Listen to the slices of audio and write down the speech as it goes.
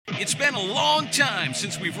It's been a long time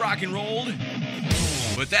since we've rock and rolled,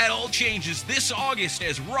 but that all changes this August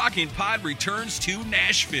as Rockin' Pod returns to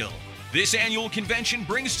Nashville. This annual convention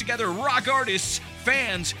brings together rock artists,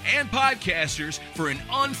 fans, and podcasters for an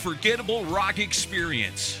unforgettable rock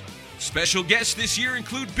experience. Special guests this year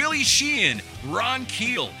include Billy Sheehan, Ron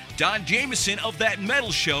Keel, Don Jameson of That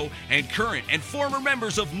Metal Show, and current and former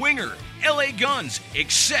members of Winger, LA Guns,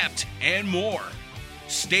 Accept, and more.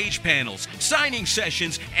 Stage panels, signing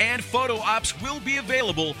sessions, and photo ops will be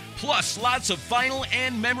available, plus lots of vinyl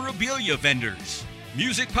and memorabilia vendors.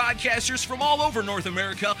 Music podcasters from all over North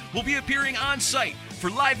America will be appearing on site for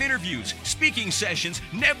live interviews, speaking sessions,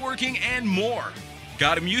 networking, and more.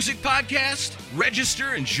 Got a music podcast? Register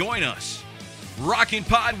and join us. Rockin'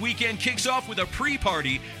 Pod Weekend kicks off with a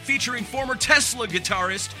pre-party featuring former Tesla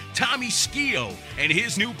guitarist Tommy Skio and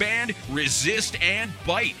his new band Resist and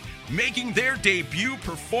Bite, making their debut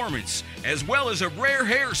performance, as well as a rare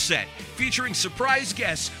hair set featuring surprise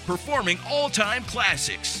guests performing all-time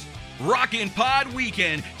classics. Rockin' Pod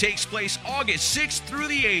Weekend takes place August 6th through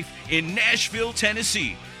the 8th in Nashville,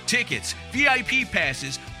 Tennessee. Tickets, VIP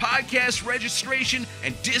passes, podcast registration,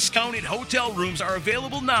 and discounted hotel rooms are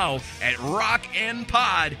available now at rocknpod.com.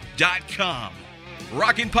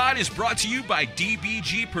 Rockin' Pod is brought to you by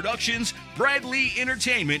DBG Productions, Bradley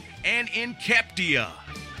Entertainment, and Incaptia.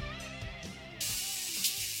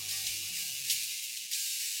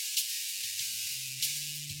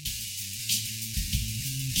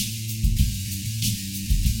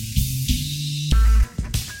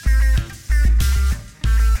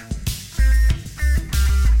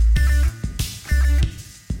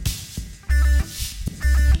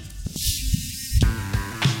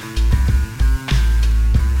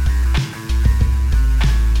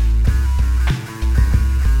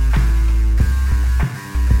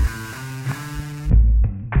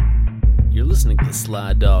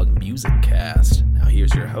 Sly Dog Music Cast. Now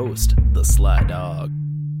here's your host, the Sly Dog.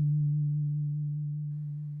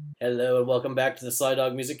 Hello and welcome back to the Sly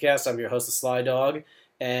Dog Music Cast. I'm your host, the Sly Dog,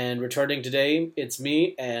 and returning today, it's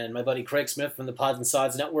me and my buddy Craig Smith from the Pods and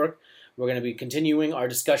Sods Network. We're going to be continuing our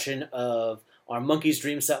discussion of our Monkees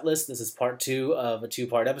Dream set list. This is part 2 of a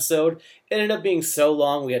 2-part episode. It ended up being so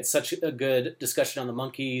long. We had such a good discussion on the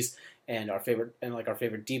Monkees and our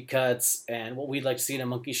favorite deep cuts and what we'd like to see in a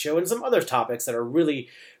Monkees show and some other topics that are really,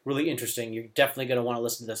 really interesting. You're definitely going to want to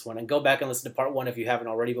listen to this one and go back and listen to part 1 if you haven't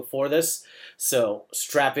already before this. So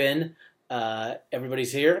strap in.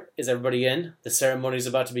 Everybody's here. Is everybody in? The ceremony is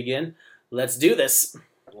about to begin. Let's do this.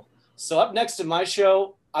 So up next in my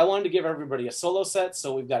show, I wanted to give everybody a solo set.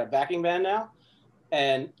 So we've got a backing band now.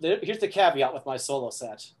 And here's the caveat with my solo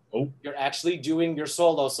set. Oh. You're actually doing your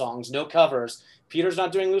solo songs, no covers. Peter's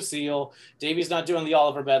not doing Lucille, Davey's not doing the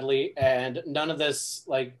Oliver medley, and none of this,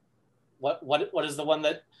 like, what is the one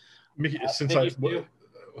that Mickey, since I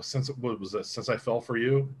fell for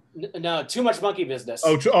you? No, Too Much Monkey Business.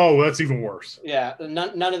 Oh, that's even worse. Yeah,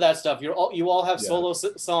 none of that stuff. You all have solo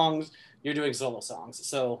songs. You're doing solo songs.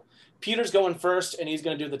 So Peter's going first, and he's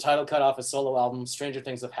going to do the title cut off his solo album, Stranger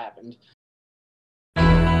Things Have Happened.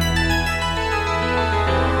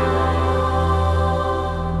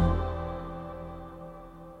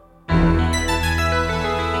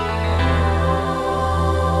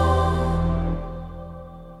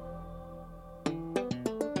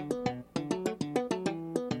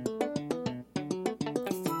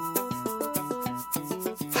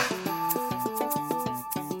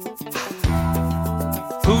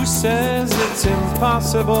 Who says it's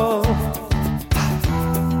impossible?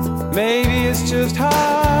 Maybe it's just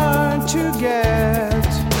hard to get.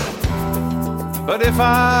 But if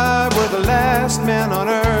I were the last man on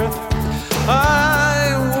earth,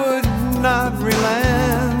 I would not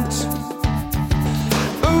relent.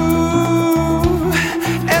 Ooh,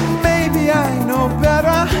 and maybe I know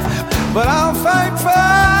better, but I'll fight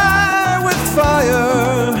fire with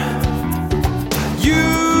fire.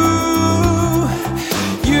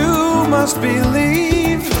 You must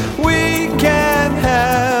believe we can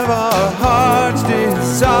have our heart's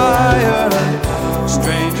desire.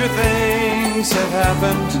 Stranger things have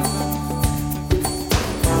happened.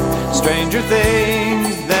 Stranger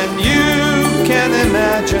things than you can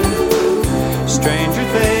imagine. Stranger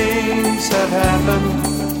things have happened.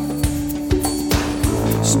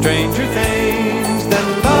 Stranger things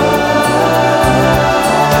than love.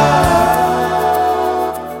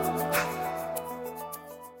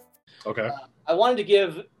 Okay. I wanted to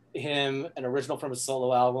give him an original from his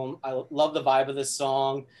solo album. I love the vibe of this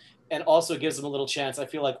song, and also it gives him a little chance. I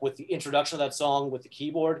feel like with the introduction of that song with the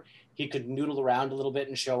keyboard, he could noodle around a little bit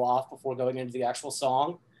and show off before going into the actual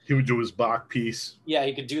song. He would do his Bach piece. Yeah,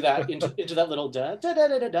 he could do that into that little da da da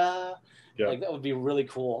da da da. Yeah. Like that would be really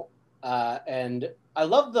cool. And I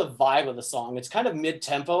love the vibe of the song. It's kind of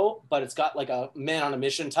mid-tempo, but it's got like a man on a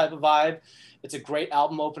mission type of vibe. It's a great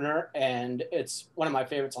album opener, and it's one of my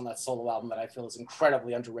favorites on that solo album that I feel is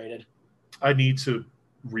incredibly underrated. I need to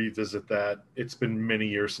revisit that. It's been many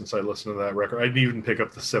years since I listened to that record. I didn't even pick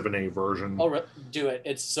up the 7A version. Oh, do it.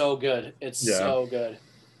 It's so good. It's so good.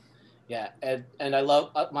 Yeah, and I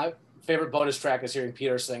love my favorite bonus track is hearing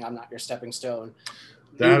Peter sing "I'm Not Your Stepping Stone."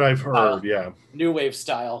 That I've heard, yeah. New wave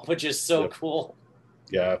style, which is so cool.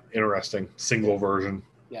 Yeah, interesting. Single version.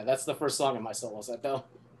 Yeah, that's the first song in my solo set, though.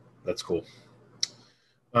 That's cool.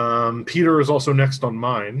 Peter is also next on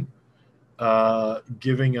mine,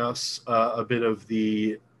 giving us a bit of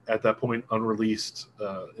the, at that point, unreleased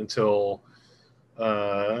until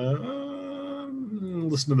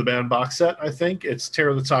listen to the band box set, I think. It's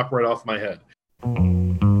Tear the Top Right Off My Head.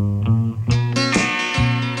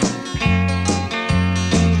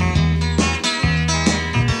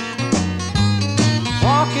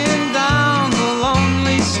 Walking down the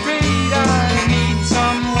lonely street, I need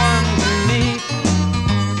someone to meet.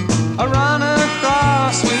 I run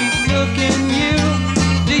across sweet-looking you.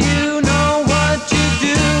 Do you know what you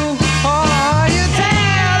do? Oh, you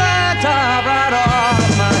tear the top right off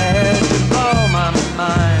my head, you blow my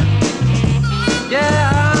mind. Yeah,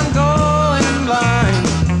 I'm going blind.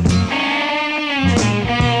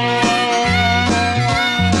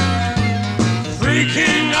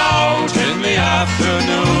 Freaking out in the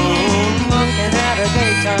afternoon, looking at a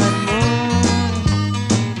daytime moon.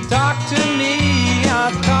 Talk to me,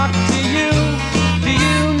 I'll talk to you. Do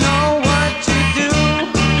you know what you do?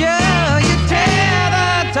 Yeah, you tear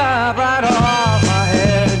the top right off my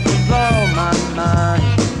head, you blow my mind.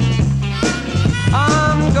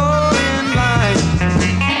 I'm going blind.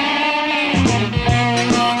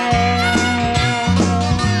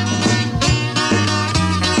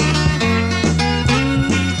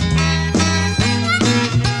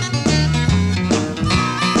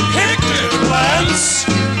 Kick it, Lance!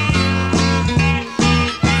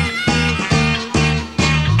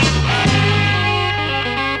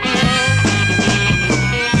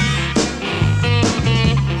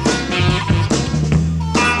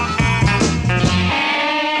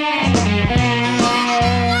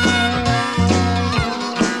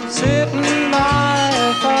 Sitting by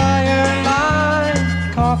a firelight,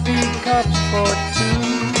 coffee cups for two.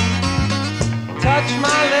 Touch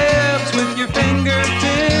my lips with your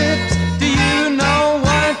fingertips. Do you know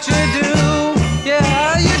what you do?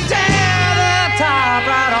 Yeah, you tear the top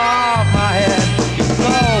right off my head. You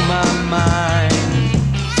blow my mind.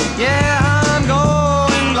 Yeah, I'm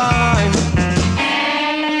going blind.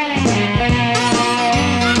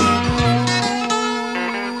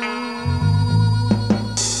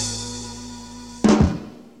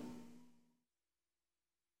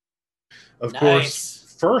 Of Nice.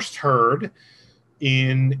 course, first heard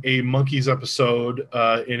in a Monkees episode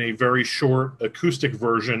in a very short acoustic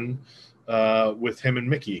version with him and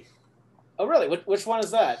Mickey. Oh, really? Which one is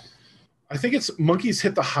that? I think it's Monkees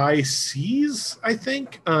Hit the High Seas, I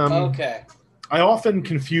think. Okay. I often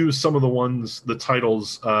confuse some of the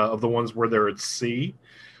titles of the ones where they're at sea,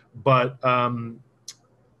 but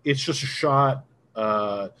it's just a shot.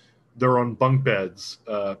 They're on bunk beds,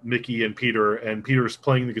 Mickey and Peter's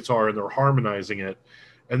playing the guitar and they're harmonizing it.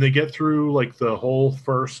 And they get through like the whole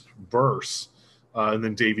first verse, and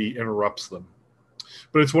then Davey interrupts them.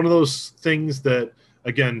 But it's one of those things that,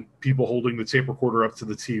 again, people holding the tape recorder up to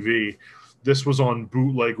the TV, this was on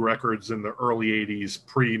bootleg records in the early 80s,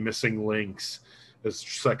 pre-Missing Links. It's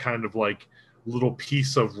just that kind of like little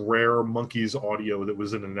piece of rare Monkees audio that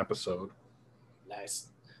was in an episode. Nice.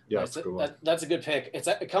 Yeah, Nice. that's a good one. That's a good pick.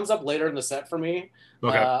 It comes up later in the set for me.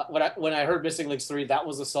 Okay. When I heard Missing Links 3, that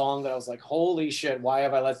was a song that I was like, holy shit, why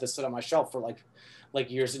have I let this sit on my shelf for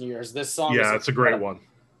like years and years? This song Yeah, is it's a great one.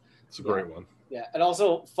 It's a great one. Yeah, and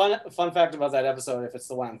also fun fact about that episode, if it's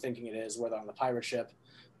the one I'm thinking it is, where they're on the pirate ship.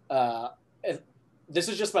 This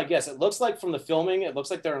is just my guess. It looks like from the filming, it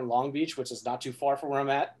looks like they're in Long Beach, which is not too far from where I'm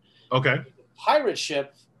at. Okay. Pirate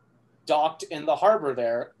ship docked in the harbor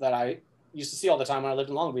there that I used to see all the time when I lived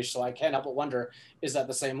in Long Beach, so I can't help but wonder, is that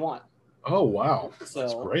the same one? Oh, wow. So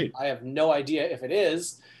That's great. I have no idea if it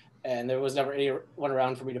is, and there was never anyone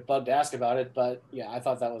around for me to bug to ask about it, but yeah, I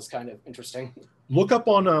thought that was kind of interesting. Look up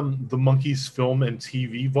on the Monkees Film and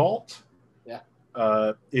TV Vault. Yeah.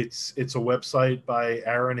 It's a website by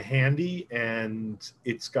Aaron Handy, and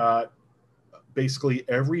it's got basically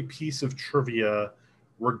every piece of trivia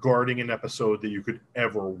regarding an episode that you could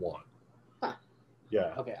ever want. Huh.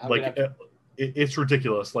 Yeah. Okay. Like it's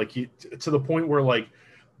ridiculous. Like to the point where like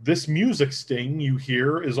this music sting you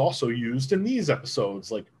hear is also used in these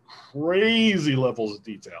episodes, like crazy levels of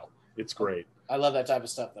detail. It's great. I love that type of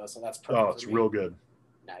stuff, though, so that's perfect. Oh, it's real good.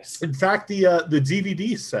 Nice. In fact, the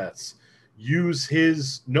DVD sets use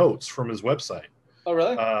his notes from his website. Oh,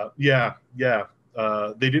 really? Yeah.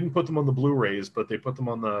 They didn't put them on the Blu-rays, but they put them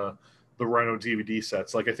on the Rhino DVD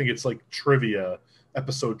sets. Like, I think it's like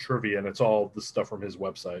episode trivia, and it's all the stuff from his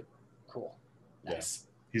website. Cool. Nice.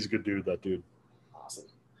 Yeah. He's a good dude, that dude. Awesome.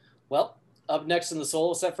 Well, up next in the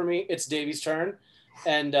solo set for me, it's Davey's turn.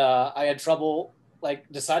 And I had trouble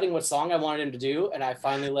deciding what song I wanted him to do, and I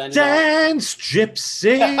finally landed Dance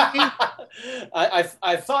Gypsy.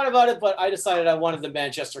 I thought about it, but I decided I wanted the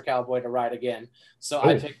Manchester Cowboy to ride again. So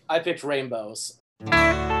I picked Rainbows.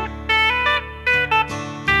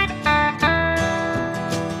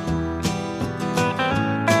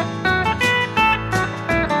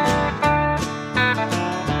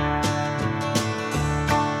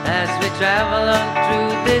 As we travel on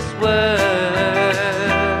through this world,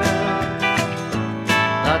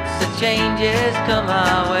 lots of changes come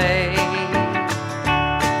our way,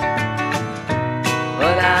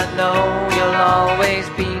 but I know you'll always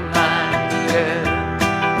be mine, girl,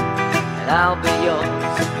 and I'll be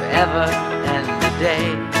yours forever and a day.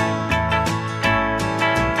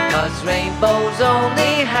 'Cause rainbows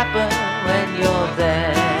only happen when you're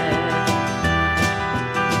there,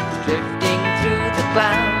 drifting through the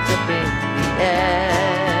clouds up in the air.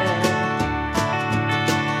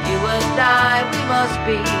 You and I, we must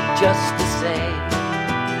be just the same.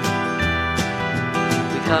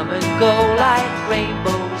 We come and go like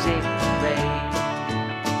rainbows in the rain.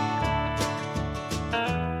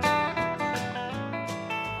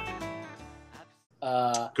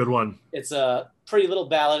 Good one. It's a pretty little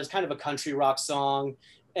ballad. It's kind of a country rock song,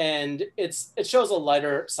 and it shows a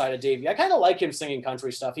lighter side of Davey. I kind of like him singing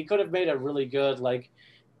country stuff. He could have made a really good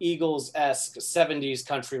Eagles-esque 70s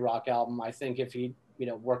country rock album, I think, if he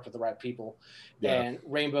worked with the right people. Yeah. And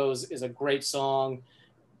Rainbows is a great song,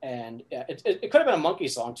 and it could have been a Monkey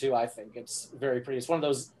song too. I think it's very pretty. It's one of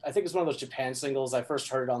those. I think it's one of those Japan singles. I first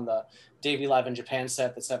heard it on the Davey Live in Japan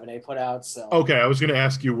set that 7A put out. So okay, I was going to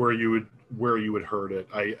ask you where you had heard it.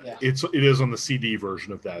 It is on the CD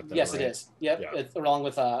version of that. Then, yes, right? It is. Yep, yeah. It's along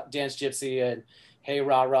with Dance Gypsy and Hey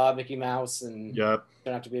Rah Rah, Mickey Mouse, and yep.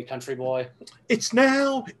 Don't Have to Be a Country Boy. It's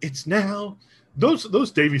now.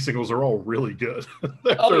 Those Davey singles are all really good.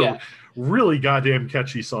 They're really goddamn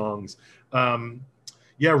catchy songs.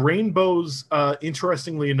 Rainbows,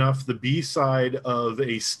 interestingly enough, the B-side of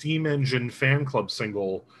a Steam Engine fan club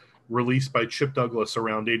single released by Chip Douglas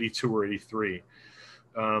around 82 or 83.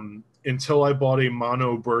 Until I bought a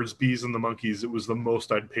mono Birds, Bees, and the Monkees, it was the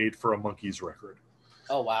most I'd paid for a Monkees record.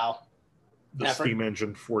 Oh, wow. The Steam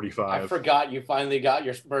Engine 45. I forgot you finally got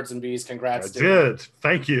your Birds and Bees. Congrats. I did.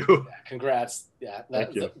 Thank you. Yeah, congrats. Yeah.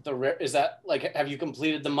 Thank you. Is that have you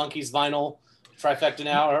completed the Monkees vinyl trifecta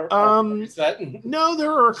now? Or no,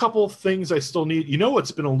 there are a couple of things I still need. You know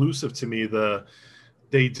what's been elusive to me?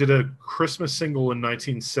 They did a Christmas single in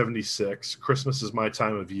 1976. Christmas Is My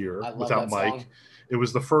Time of Year without Mike. Song. It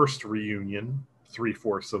was the first reunion,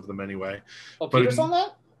 3/4 of them anyway. Oh, Peter's on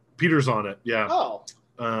that? Peter's on it, yeah. Oh.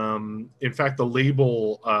 In fact, the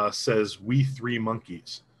label says We Three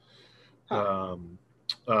Monkees. Huh.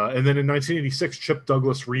 And then in 1986, Chip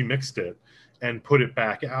Douglas remixed it and put it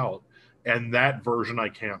back out. And that version I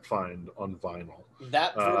can't find on vinyl.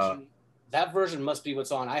 That version must be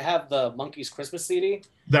what's on. I have the Monkees Christmas CD.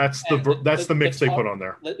 That's the mix they put on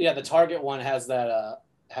there. Yeah, the Target one has that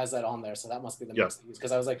on there, so that must be the mix.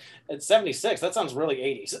 Because I was like, it's 76. That sounds really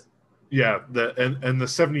 80s. Yeah, and the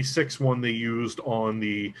 76 one they used on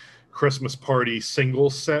the Christmas Party single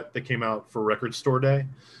set that came out for Record Store Day,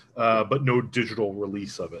 but no digital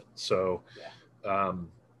release of it. So,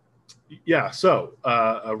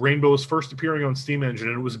 Rainbow was first appearing on Steam Engine,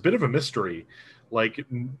 and it was a bit of a mystery. Was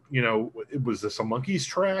this a Monkees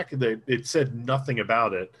track? It said nothing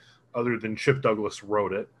about it other than Chip Douglas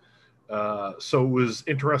wrote it. So it was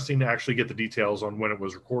interesting to actually get the details on when it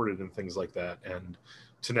was recorded and things like that. And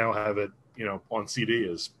to now have it, on CD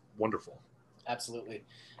is wonderful. Absolutely.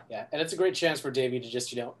 Yeah. And it's a great chance for Davey to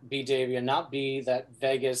just, be Davey and not be that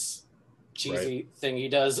Vegas cheesy thing he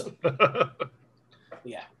does.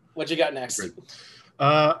 Yeah. What you got next?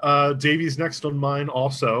 Davey's next on mine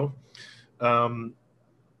also. I'm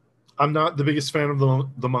not the biggest fan of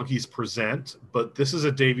the Monkees Present, but this is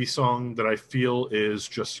a Davey song that I feel is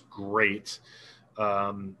just great.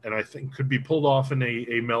 And I think could be pulled off in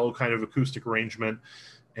a mellow kind of acoustic arrangement.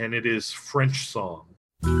 And it is French Song.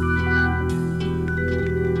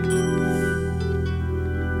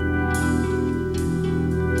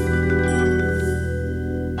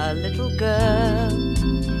 girl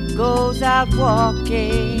goes out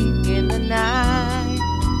walking in the night.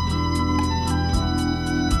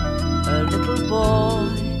 A little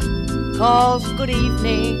boy calls good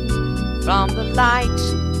evening from the light.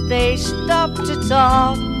 They stop to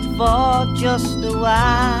talk for just a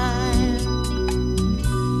while.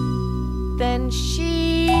 Then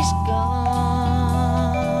she's gone.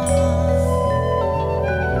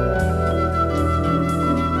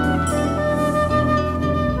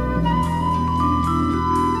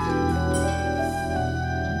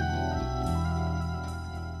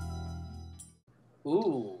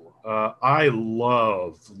 Ooh. I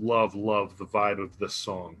love the vibe of this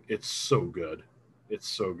song. It's so good. It's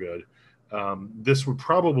so good. This would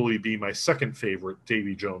probably be my second favorite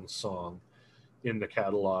Davy Jones song in the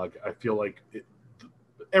catalog. I feel like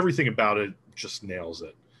everything about it just nails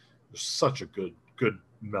it. There's such a good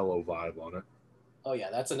mellow vibe on it. Oh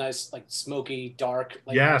yeah, that's a nice, like, smoky, dark,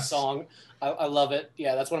 like, Yes. song. I love it.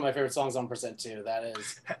 Yeah, that's one of my favorite songs on Percent too. That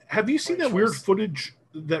is. Have you seen Great that weird choice.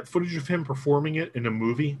 footage of him performing it in a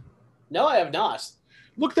movie? No, I have not.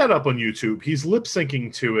 Look that up on YouTube. He's lip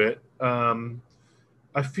syncing to it.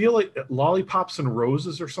 I feel like Lollipops and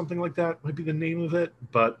Roses or something like that might be the name of it.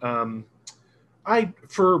 But I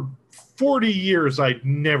for 40 years I'd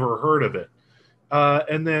never heard of it,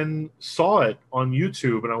 and then saw it on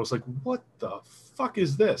YouTube, and I was like, "What the fuck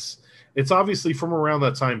is this?" It's obviously from around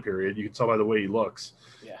that time period. You can tell by the way he looks.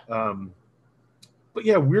 Yeah. But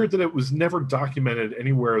yeah, weird that it was never documented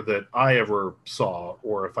anywhere that I ever saw,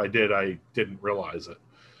 or if I did, I didn't realize it.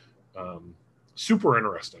 Super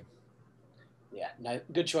interesting. Yeah,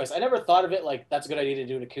 good choice. I never thought of it like that's a good idea to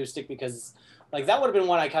do an acoustic, because like that would have been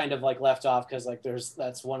one I kind of like left off, because like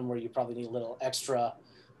that's one where you probably need a little extra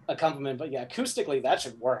accompaniment. But yeah, acoustically that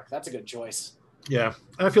should work. That's a good choice. Yeah,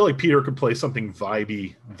 I feel like Peter could play something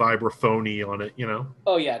vibraphony on it, you know?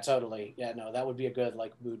 Oh yeah, totally. Yeah, no, that would be a good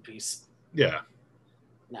like mood piece. Yeah.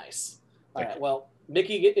 Nice. All Thank right. you. Well,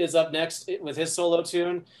 Mickey is up next with his solo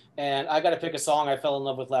tune, and I got to pick a song I fell in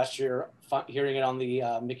love with last year, hearing it on the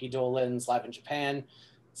Mickey Dolenz Live in Japan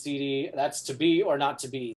CD. That's To Be or Not to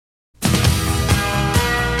Be.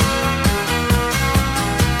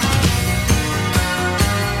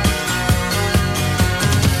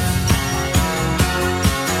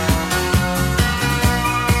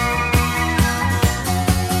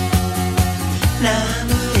 Now I'm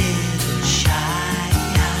a little shy.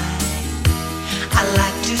 I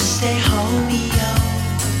like to stay home, yo.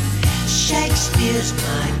 Shakespeare's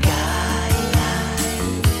my guy.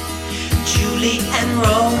 Julie and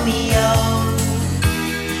Romeo.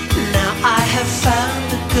 Now I have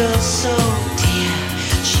found a girl so dear.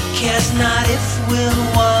 She cares not if Will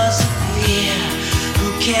wasn't here. Who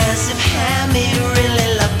cares if Hammy really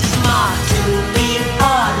loved his ma? To be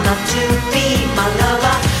or not to be my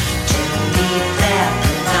lover. There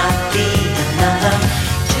could not be another.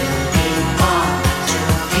 To be more, to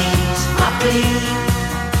please my plea.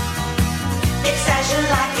 It's as you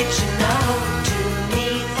like it, you know. To me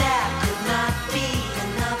there could not be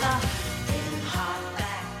another. In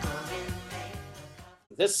hardback or in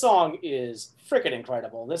paper. This song is freaking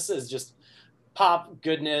incredible. This is just pop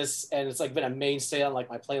goodness, and it's like been a mainstay on like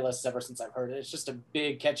my playlists ever since I've heard it. It's just a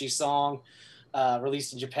big catchy song,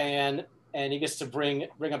 released in Japan, and he gets to bring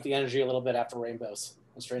up the energy a little bit after Rainbows.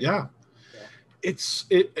 Yeah. It's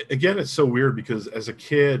so weird because as a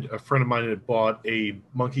kid, a friend of mine had bought a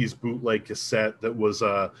Monkees bootleg cassette that was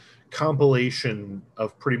a compilation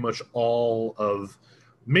of pretty much all of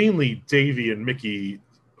mainly Davy and Mickey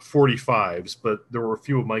 45s, but there were a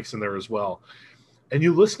few of Mike's in there as well. And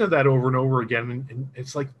you listen to that over and over again, and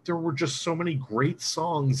it's like there were just so many great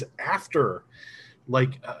songs after.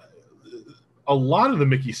 Like a lot of the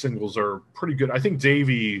Mickey singles are pretty good. I think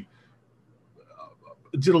Davy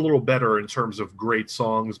did a little better in terms of great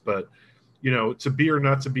songs, but you know, To Be or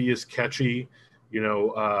Not to Be is catchy. You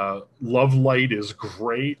know, Love Light is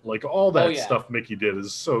great. Like all that stuff Mickey did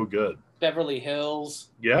is so good. Beverly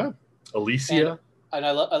Hills. Yeah. Alicia. And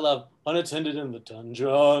I love Unattended in the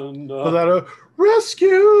Dungeon. Without a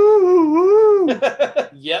rescue.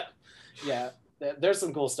 Yep. Yeah. There's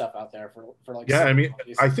some cool stuff out there for like. Yeah, I mean,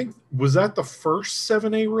 I think was that the first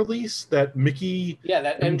 7A release that Mickey? Yeah,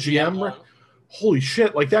 that MGM one. Holy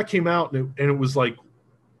shit! Like that came out and it was like,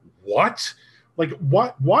 what? Like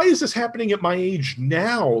what? Why is this happening at my age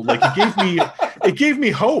now? Like it gave me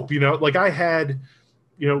hope. You know, like I had,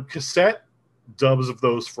 you know, cassette dubs of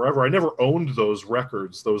those forever. I never owned those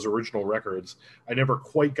records, those original records. I never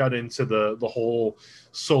quite got into the whole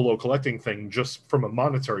solo collecting thing just from a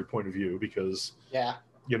monetary point of view because,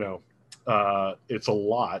 you know, it's a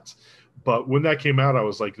lot. But when that came out, I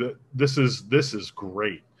was like, this is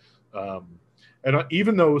great. And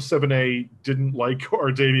even though 7A didn't like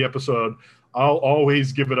our Davey episode, I'll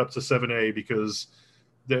always give it up to 7A because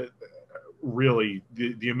really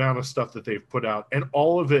the amount of stuff that they've put out, and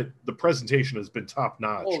all of it, the presentation has been top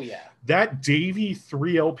notch. Oh yeah, that Davey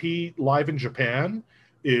 3 LP live in Japan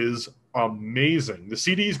is amazing. The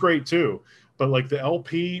CD is great too, but like the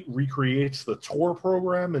LP recreates the tour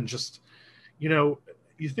program, and just, you know,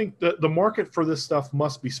 you think that the market for this stuff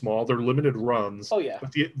must be small. They're limited runs. Oh yeah,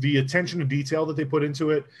 but the attention to detail that they put into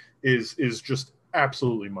it is just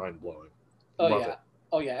absolutely mind blowing. Oh Love yeah. it.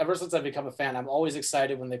 Oh yeah, ever since I've become a fan, I'm always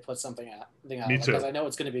excited when they put something out. Me like, too. because I know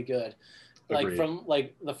it's going to be good. Agreed.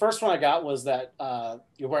 Like the first one I got was that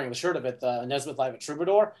you're wearing the shirt of it, the Nesmith Live at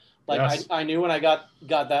Troubadour. Like Yes. I knew when I got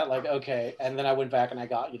that, like, okay, and then I went back and I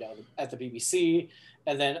got, you know, at the BBC,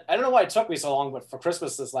 and then I don't know why it took me so long, but for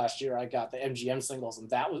Christmas this last year I got the MGM singles,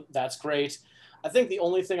 and that's great. I think the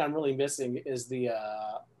only thing I'm really missing is the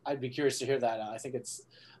I'd be curious to hear that. I think it's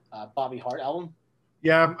Bobby Hart album.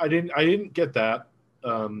 Yeah, I didn't get that.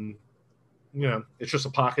 You know, it's just a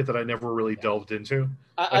pocket that I never really delved into.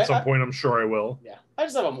 At some point, I'm sure I will. Yeah, I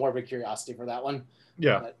just have a morbid curiosity for that one.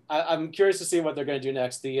 Yeah. But I'm curious to see what they're going to do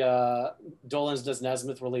next. The Dolenz Does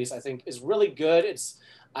Nesmith release, I think, is really good.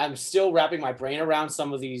 I'm still wrapping my brain around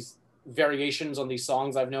some of these variations on these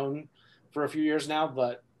songs I've known for a few years now,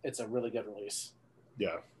 but it's a really good release.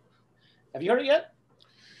 Yeah. Have you heard it yet?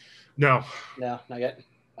 No. No, not yet.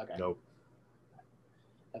 Okay. Nope.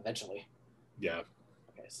 Eventually. Yeah.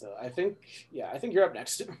 Okay, so I think you're up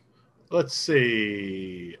next. Let's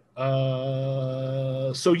see.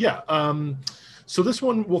 So this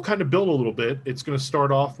one will kind of build a little bit. It's going to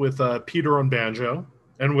start off with Peter on banjo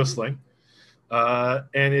and whistling,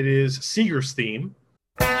 and it is Seeger's theme.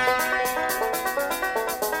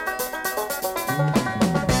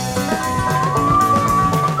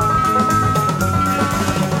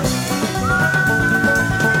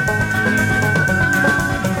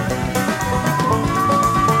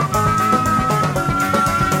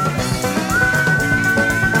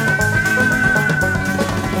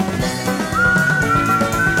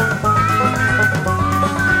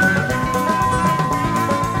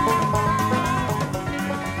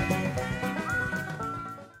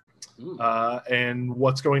 And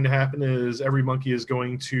what's going to happen is every monkey is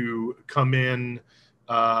going to come in,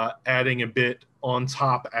 adding a bit on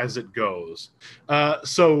top as it goes.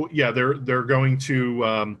 So yeah, they're going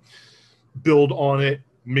to build on it.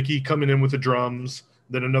 Mickey coming in with the drums,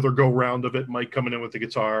 then another go round of it, Mike coming in with the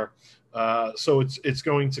guitar. So it's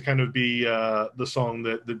going to kind of be the song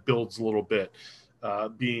that builds a little bit,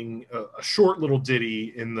 being a short little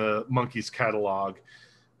ditty in the Monkees catalog.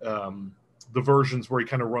 The versions where he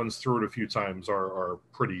kind of runs through it a few times are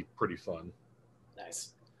pretty fun.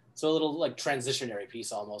 Nice. So a little like transitionary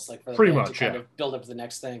piece almost, like for the pretty band much, to kind yeah. of build up to the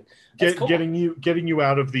next thing. Cool. Getting you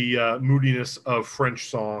out of the moodiness of French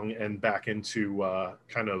song and back into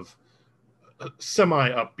kind of semi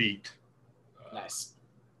upbeat. Nice.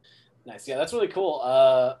 Yeah, that's really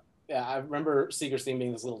cool. Yeah, I remember Seeger's theme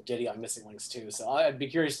being this little ditty on Missing Links too. So I'd be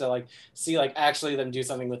curious to like see like actually them do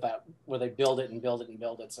something with that where they build it.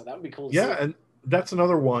 So that would be cool to see. Yeah, and that's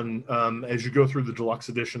another one. As you go through the deluxe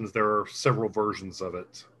editions, there are several versions of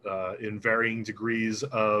it in varying degrees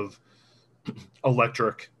of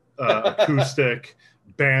electric, acoustic,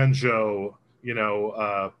 banjo. You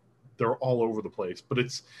know, they're all over the place. But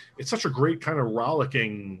it's such a great kind of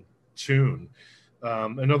rollicking tune.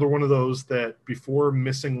 Another one of those that before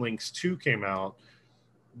Missing Links 2 came out,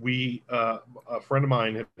 a friend of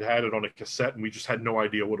mine had it on a cassette, and we just had no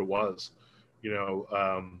idea what it was. You know,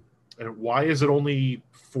 and why is it only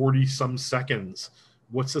 40 some seconds?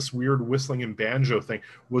 What's this weird whistling and banjo thing?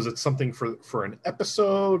 Was it something for an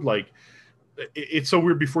episode? Like, it's so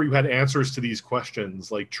weird. Before you had answers to these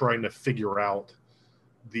questions, like trying to figure out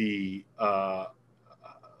the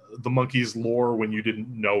Monkees lore when you didn't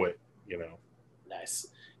know it, you know. Nice.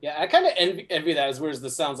 Yeah, I kind of envy that, as weird as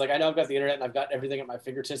this sounds. Like, I know I've got the internet and I've got everything at my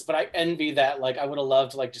fingertips, but I envy that. Like, I would have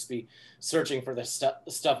loved to like just be searching for this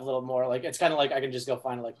stuff a little more. Like, it's kind of like I can just go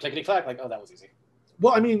find it, like clickety clack. Like, oh, that was easy.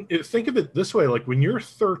 Well, I mean, think of it this way: like when you're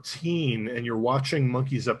 13 and you're watching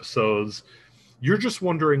Monkees episodes, you're just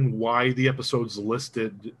wondering why the episodes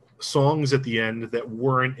listed songs at the end that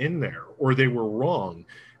weren't in there, or they were wrong,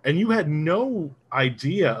 and you had no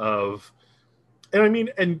idea of. And I mean,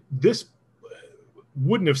 and this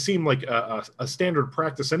wouldn't have seemed like a standard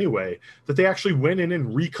practice anyway, that they actually went in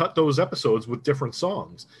and recut those episodes with different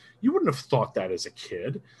songs. You wouldn't have thought that as a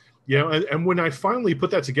kid, you know. And when I finally put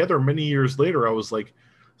that together many years later, I was like,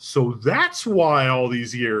 so that's why all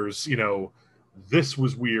these years, you know, this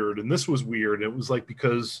was weird and this was weird. And it was like,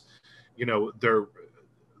 because, you know,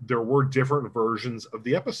 there were different versions of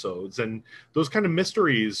the episodes, and those kind of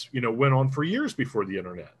mysteries, went on for years before the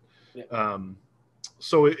internet. Yeah.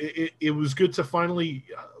 So it was good to finally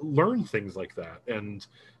learn things like that and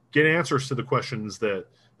get answers to the questions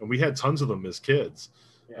and we had tons of them as kids,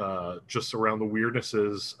 just around the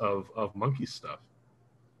weirdnesses of monkey stuff.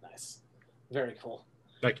 Nice. Very cool.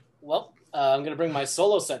 Thank you. Well, I'm going to bring my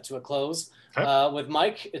solo set to a close. Okay. With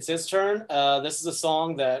Mike, it's his turn. This is a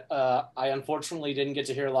song that I unfortunately didn't get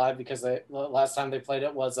to hear live because the last time they played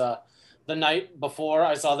it was the night before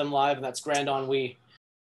I saw them live, and that's Grand Ennui.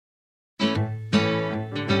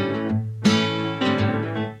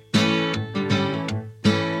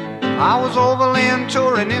 I was overland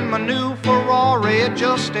touring in my new Ferrari at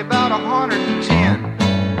just about 110.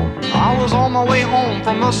 I was on my way home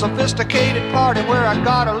from a sophisticated party where I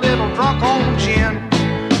got a little drunk on gin.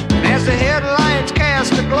 And as the headlights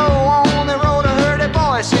cast a glow on, they wrote a hurdy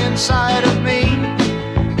voice inside of me.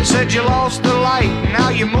 It said, you lost the light, now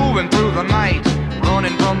you're moving through the night,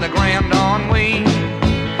 running from the Grand Ennui,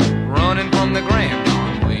 running from the Grand Ennui.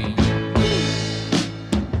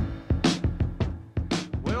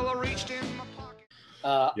 Well, I reached in my pocket.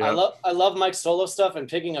 I love Mike's solo stuff, and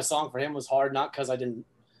picking a song for him was hard, not because I didn't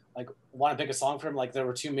want to pick a song for him. There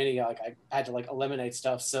were too many, I had to eliminate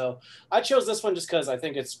stuff. So I chose this one just because I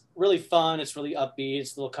think it's really fun. It's really upbeat.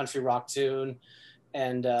 It's a little country rock tune.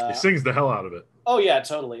 And he sings the hell out of it. Oh yeah,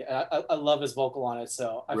 totally. I love his vocal on it.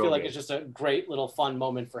 So I Real feel like good. It's just a great little fun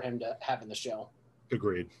moment for him to have in the show.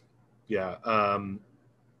 Agreed. Yeah.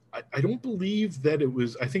 I don't believe that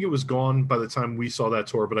I think it was gone by the time we saw that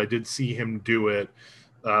tour, but I did see him do it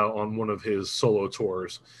on one of his solo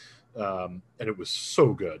tours. And it was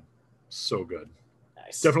so good. So good.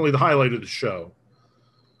 Nice. Definitely the highlight of the show.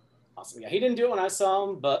 Awesome. Yeah, he didn't do it when I saw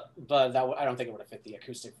him, but that I don't think it would have fit the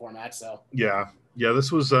acoustic format. So Yeah.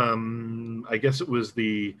 This was I guess it was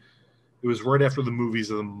right after the Movies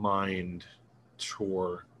of the Mind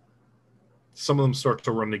tour. Some of them start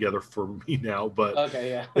to run together for me now, but okay,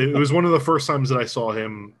 yeah. it was one of the first times that I saw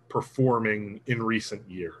him performing in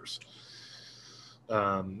recent years.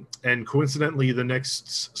 And coincidentally, the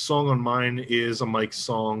next song on mine is a Mike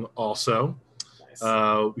song also.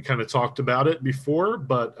 Nice. We kind of talked about it before,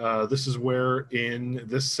 but this is where in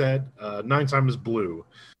this set, 9 Times Blue.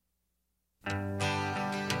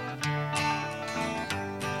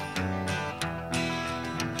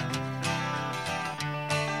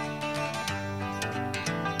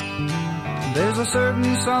 There's a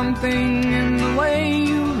certain something in the way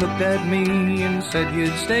you looked at me and said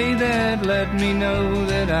you'd stay that let me know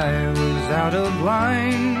that I was out of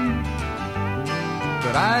line.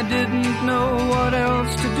 But I didn't know what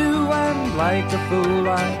else to do, and like a fool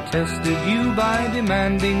I tested you by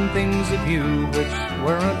demanding things of you which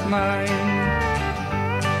weren't mine.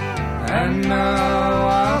 And now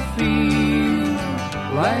I feel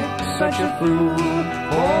like such a fool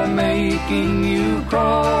for making you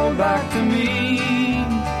crawl back to me.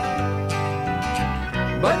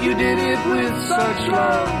 But you did it with such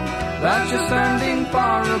love that you're standing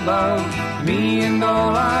far above me and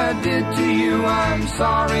all I did to you. I'm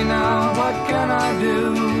sorry now, what can I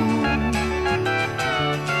do?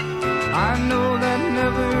 I know that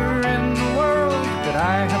never in the world could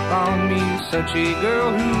I have found me such a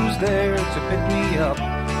girl who's there to pick me up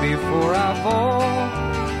before I fall.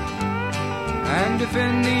 And if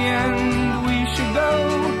in the end we should go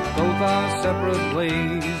both our separate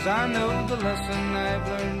ways, I know the lesson I've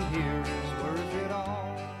learned here is worth it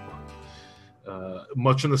all.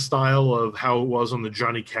 Much in the style of how it was on the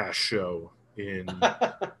Johnny Cash show in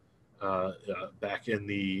back in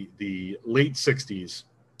the late 60s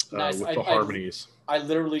Nice. with the harmonies. I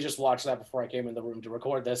literally just watched that before I came in the room to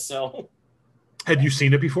record this, so Had you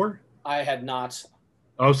seen it before? I had not.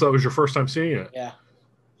 Oh, so that was your first time seeing it? Yeah,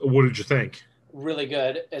 What did you think? really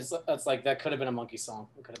good. It's like that could have been a monkey song.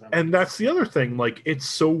 It could have been. And that's the other thing. Like, it's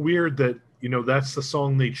so weird that, that's the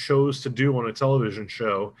song they chose to do on a television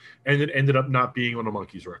show, and it ended up not being on a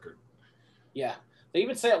Monkees record. Yeah, they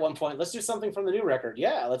even say at one point, "Let's do something from the new record."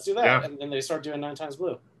 Yeah, let's do that. Yeah. And then they start doing 9 Times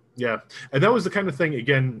Blue. Yeah. And that was the kind of thing,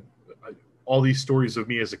 again, all these stories of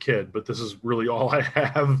me as a kid, but this is really all I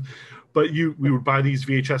have. But we would buy these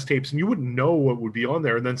VHS tapes and you wouldn't know what would be on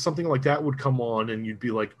there. And then something like that would come on and you'd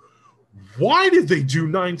be like, why did they do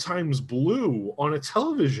 9 Times Blue on a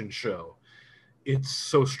television show? It's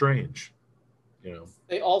so strange.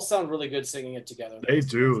 They all sound really good singing it together. They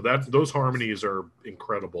do. Those harmonies are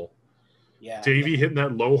incredible. Yeah. Davey hitting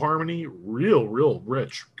that low harmony, real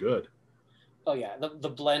rich, good. Oh yeah, the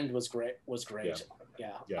blend was great.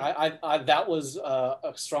 Yeah. Yeah. I that was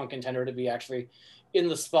a strong contender to be actually in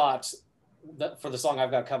the spot for the song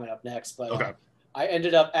I've got coming up next. But Okay. I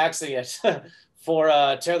ended up axing it for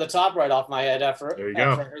Tear the Top Right Off My Head after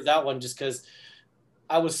I heard that one, just because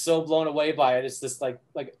I was so blown away by it. It's this like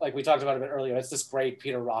we talked about a bit earlier. It's this great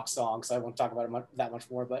Peter Rock song, so I won't talk about it that much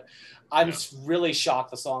more. But I'm really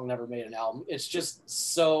shocked the song never made an album. It's just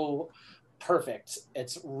so perfect.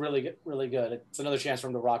 It's really good, really good. It's another chance for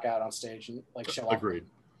him to rock out on stage and like show off.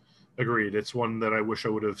 Agreed. It's one that I wish I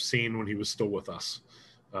would have seen when he was still with us.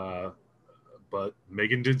 But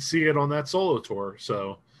Megan did see it on that solo tour.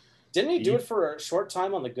 So didn't he do it for a short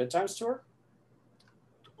time on the Good Times tour?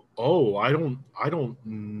 Oh, I don't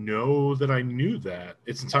know that I knew that.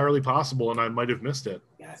 It's entirely possible, and I might have missed it.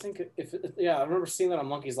 Yeah, I think I remember seeing that on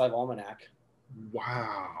Monkey's Live Almanac.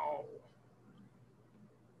 Wow.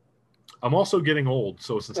 I'm also getting old,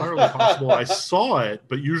 so it's entirely possible I saw it,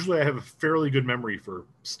 but usually I have a fairly good memory for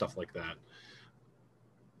stuff like that.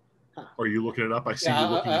 Huh. Are you looking it up? I see you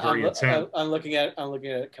looking very intent. I'm looking at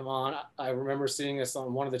it. Come on. I remember seeing this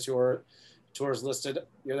on one of the tours listed.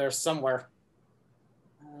 You're there somewhere.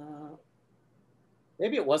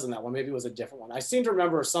 Maybe it wasn't that one. Maybe it was a different one. I seem to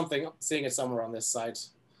remember seeing it somewhere on this site.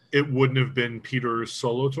 It wouldn't have been Peter's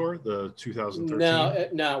solo tour, the 2013?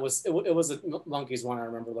 No, it was a Monkeys one I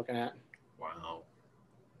remember looking at. Wow.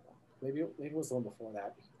 Maybe it was the one before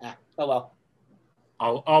that. Oh well.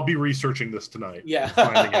 I'll be researching this tonight. Yeah.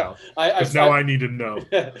 Finding out. Because now I need to know.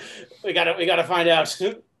 we gotta find out.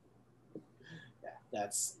 Yeah,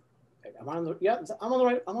 that's. I'm on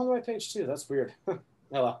the right page too. That's weird. Oh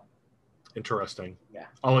well. Interesting. Yeah.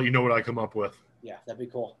 I'll let you know what I come up with. Yeah, that'd be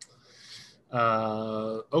cool.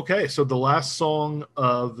 Okay, so the last song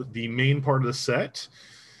of the main part of the set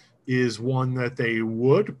is one that they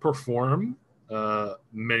would perform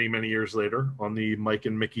many, many years later on the Mike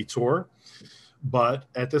and Mickey tour. But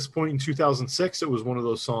at this point in 2006, it was one of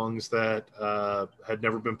those songs that had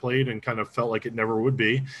never been played and kind of felt like it never would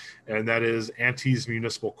be. And that is Auntie's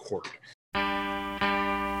Municipal Court.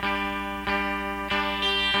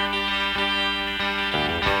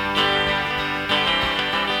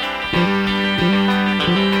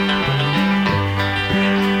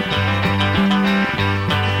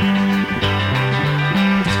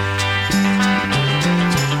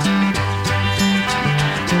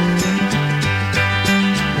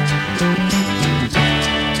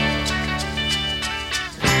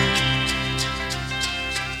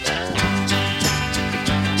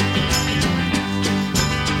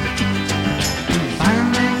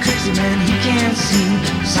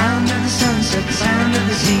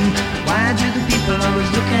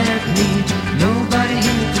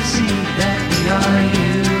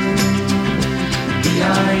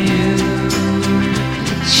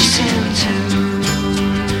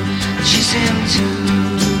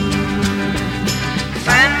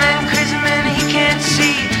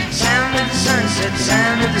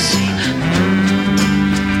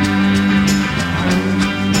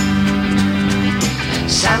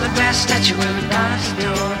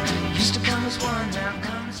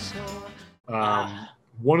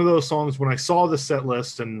 One of those songs, when I saw the set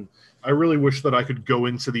list, and I really wish that I could go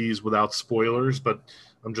into these without spoilers, but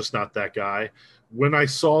I'm just not that guy. When I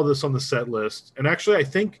saw this on the set list, and actually I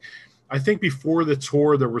think before the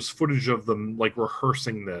tour there was footage of them like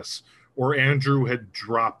rehearsing this, or Andrew had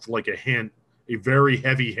dropped like a hint, a very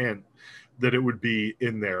heavy hint that it would be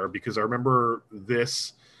in there, because I remember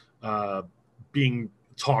this being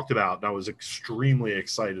talked about, and I was extremely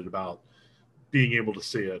excited about being able to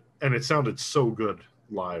see it, and it sounded so good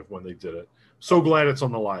live when they did it. So glad it's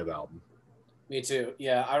on the live album. Me too.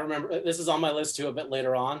 Yeah, I remember this is on my list too a bit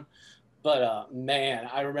later on, but man,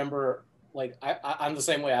 I remember like I'm the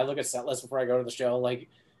same way. I look at set lists before I go to the show, like.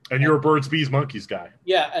 And you're a Birds, Bees, Monkeys guy.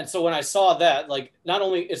 Yeah, and so when I saw that, like, not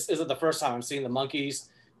only is it the first time I'm seeing the Monkeys,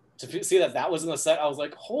 to see that was in the set, I was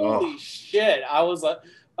like, holy shit! I was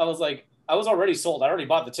already sold. I already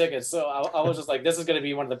bought the tickets, so I was just like, this is going to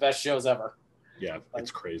be one of the best shows ever. Yeah,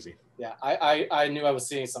 it's crazy. Yeah, I knew I was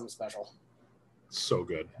seeing something special. So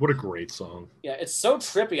good. What a great song. Yeah, it's so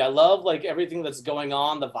trippy. I love like everything that's going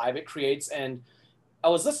on, the vibe it creates, and I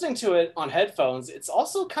was listening to it on headphones. It's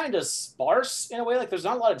also kind of sparse in a way, like there's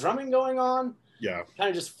not a lot of drumming going on. Yeah. Kind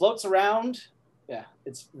of just floats around. Yeah,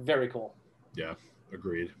 it's very cool. Yeah,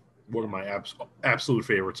 agreed. One of my absolute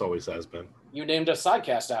favorites, always has been. You named a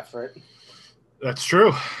sidecast after it. That's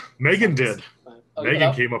true. Megan did.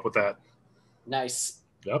 Megan came up with that. Nice.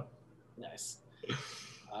 Yep. Nice.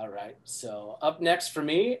 All right. So up next for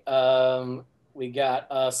me, we got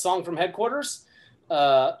a song from Headquarters.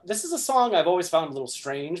 This is a song I've always found a little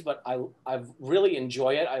strange, but I really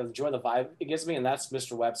enjoy it. I enjoy the vibe it gives me, and that's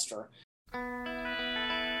Mr. Webster.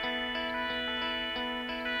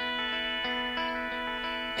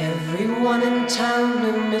 Everyone in town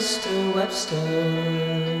knew Mr. Webster.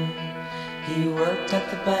 He worked at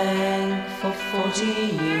the bank for 40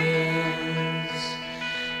 years.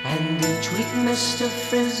 And each week Mr.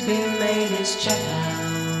 Frisbee made his check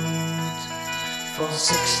out for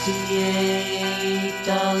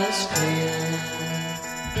 $68 clear.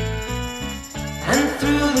 And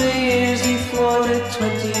through the years he thwarted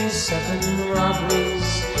 27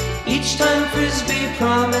 robberies. Each time Frisbee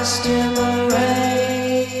promised him a raise.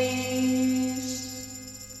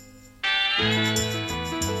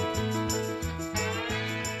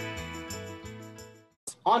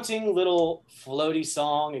 Haunting little floaty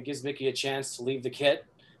song. It gives Mickey a chance to leave the kit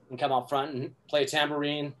and come out front and play a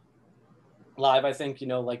tambourine live. I think,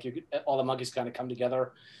 like all the monkeys kind of come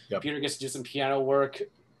together. Yep. Peter gets to do some piano work.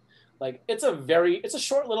 Like it's a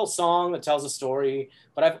short little song that tells a story,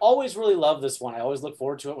 but I've always really loved this one. I always look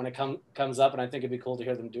forward to it when it comes up, and I think it'd be cool to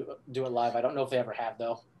hear them do it live. I don't know if they ever have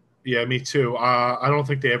though. Yeah, me too. I don't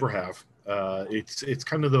think they ever have. It's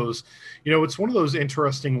kind of those, it's one of those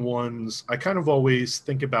interesting ones. I kind of always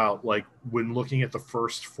think about, like, when looking at the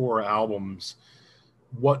first 4 albums,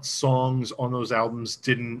 what songs on those albums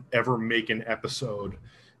didn't ever make an episode,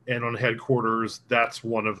 and on Headquarters, that's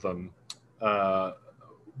one of them.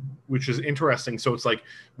 Which is interesting. So it's like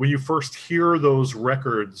when you first hear those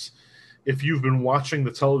records, if you've been watching the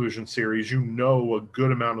television series, a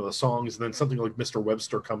good amount of the songs, and then something like Mr.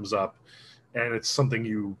 Webster comes up and it's something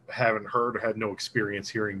you haven't heard or had no experience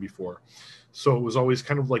hearing before. So it was always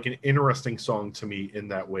kind of like an interesting song to me in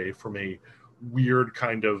that way, from a weird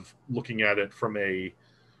kind of looking at it from a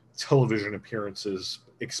television appearances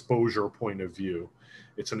exposure point of view.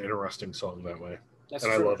 It's an interesting song that way. That's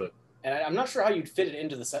and true. I love it. And I'm not sure how you'd fit it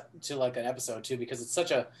into to like an episode too, because it's such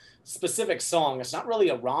a specific song. It's not really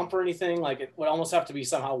a romp or anything. Like it would almost have to be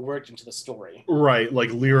somehow worked into the story. Right. Like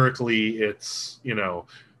lyrically, it's, you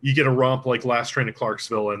get a romp like Last Train to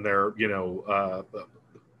Clarksville and they're,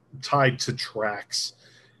 tied to tracks,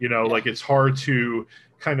 like it's hard to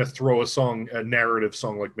kind of throw a narrative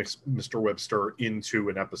song like Mr. Webster into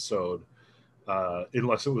an episode,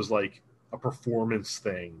 unless it was like a performance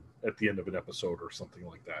thing at the end of an episode or something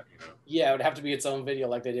like that, Yeah, it would have to be its own video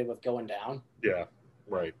like they did with Going Down. Yeah,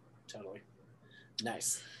 right. Totally.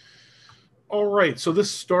 Nice. All right, so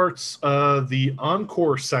this starts the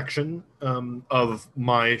encore section of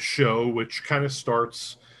my show, which kind of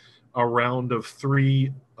starts a round of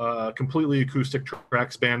 3 completely acoustic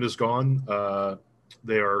tracks. Band is gone.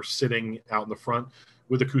 They are sitting out in the front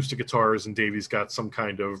with acoustic guitars, and Davey's got some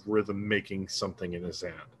kind of rhythm making something in his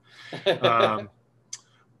hand.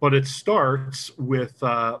 But it starts with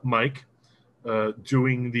Mike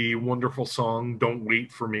doing the wonderful song, Don't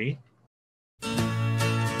Wait for Me.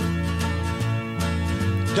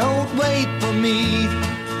 Don't wait for me,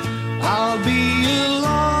 I'll be a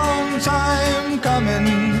long time coming,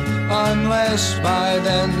 unless by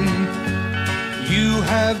then you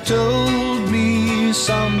have told me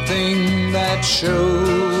something that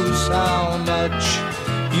shows how much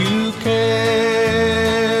you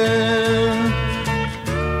care.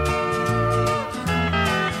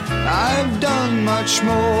 I've done much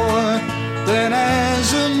more than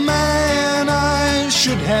as a man I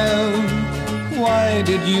should have. Why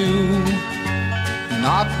did you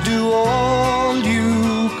not do all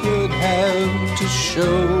you could have to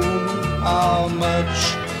show how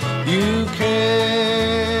much you care?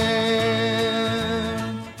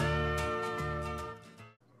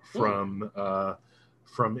 From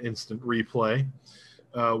Instant Replay,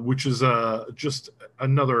 which is just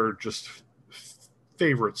another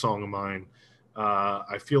favorite song of mine.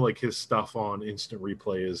 I feel like his stuff on Instant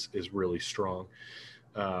Replay is really strong.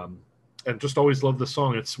 And just always loved the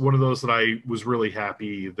song. It's one of those that I was really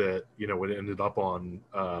happy that, it ended up on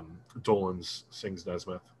Dolan's Sings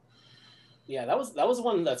Nesmith. Yeah, that was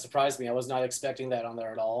one that surprised me. I was not expecting that on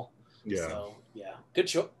there at all. Yeah. So, yeah. Good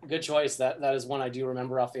choice. That is one I do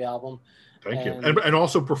remember off the album. Thank you. And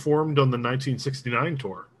also performed on the 1969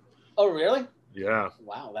 tour. Oh, really? Yeah.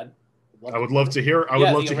 Wow. I would love to hear. I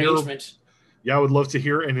would love to hear. Yeah, I would love to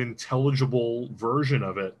hear an intelligible version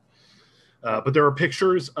of it. But there are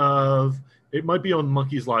pictures of, it might be on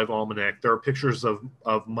Monkey's Live Almanac, there are pictures of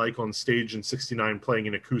Mike on stage in 69 playing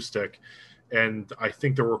an acoustic, and I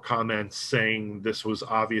think there were comments saying this was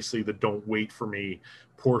obviously the Don't Wait For Me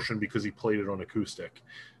portion because he played it on acoustic.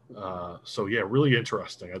 So yeah, really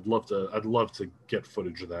interesting. I'd love to get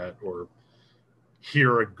footage of that or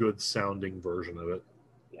hear a good sounding version of it.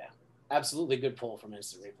 Yeah, absolutely good pull from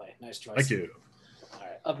Instant Replay. Nice choice. Thank you. All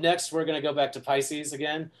right, up next, we're going to go back to Pisces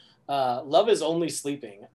again. Love Is Only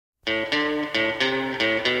Sleeping.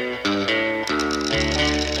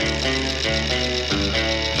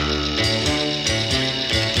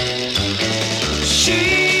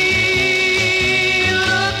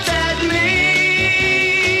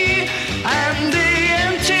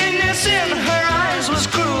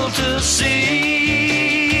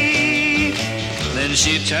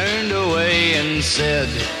 turned away and said,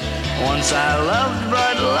 once I loved,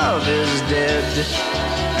 but love is dead.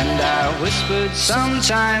 And I whispered,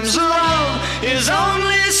 sometimes love is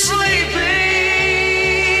only sleeping.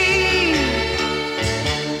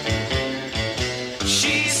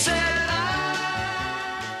 She said,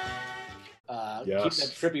 keep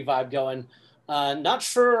that trippy vibe going. Not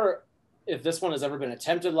sure if this one has ever been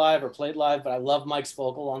attempted live or played live, but I love Mike's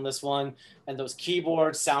vocal on this one, and those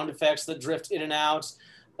keyboard sound effects that drift in and out.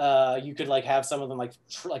 You could like have some of them like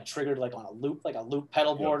triggered like on a loop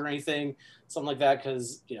pedal board or anything, something like that,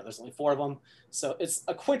 because there's only 4 of them. So it's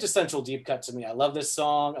a quintessential deep cut to me. I love this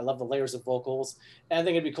song. I love the layers of vocals, and I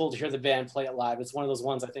think it'd be cool to hear the band play it live. It's one of those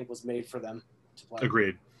ones I think was made for them to play.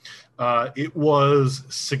 Agreed. It was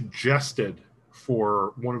suggested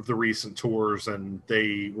for one of the recent tours, and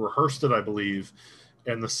they rehearsed it, I believe,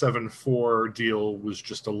 and the 7/4 deal was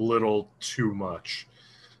just a little too much.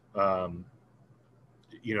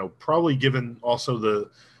 Probably given also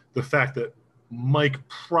the fact that Mike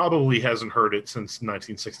probably hasn't heard it since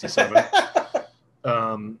 1967.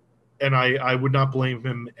 And I would not blame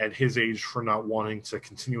him at his age for not wanting to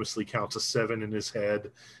continuously count to 7 in his head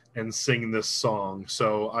and sing this song.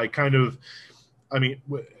 So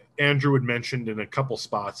Andrew had mentioned in a couple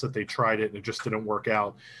spots that they tried it and it just didn't work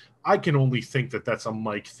out. I can only think that that's a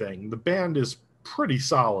Mike thing. The band is pretty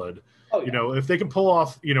solid. Oh, yeah. If they can pull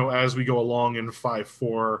off, as we go along in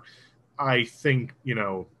 5/4, I think,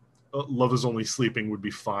 Love Is Only Sleeping would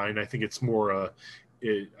be fine. I think it's more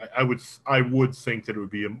I would think that it would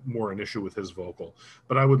be more an issue with his vocal,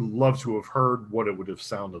 but I would love to have heard what it would have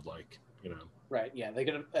sounded like, Right. Yeah. They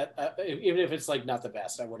could have, even if it's like not the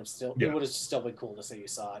best, it would have still been cool to say you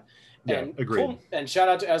saw it. And agreed. Cool, and shout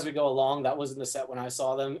out to As We Go Along. That was in the set when I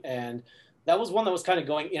saw them. And that was one that was kind of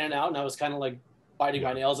going in and out. And I was kind of like biting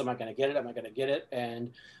my nails. Am I going to get it? Am I going to get it?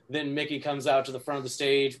 And then Mickey comes out to the front of the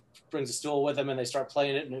stage, brings a stool with him, and they start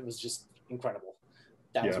playing it. And it was just incredible.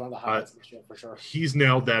 That was one of the highlights of the show for sure. He's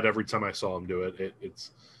nailed that every time I saw him do it.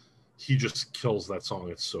 He just kills that song.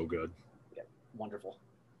 It's so good. Yeah. Wonderful.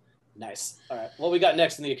 Nice. All right. What we got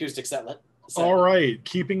next in the acoustic set? All right.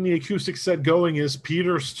 Keeping the acoustic set going is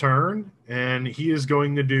Peter's turn, and he is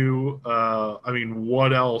going to do,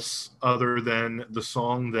 what else other than the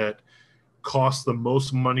song that cost the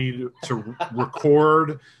most money to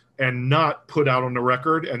record and not put out on the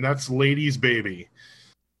record, and that's Lady's Baby.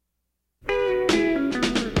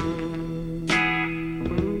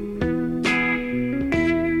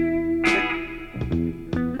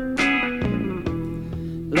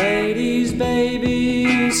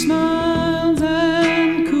 Baby smiles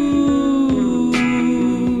and coos,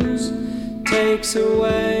 takes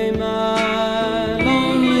away my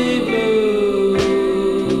lonely blues.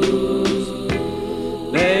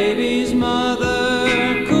 Baby's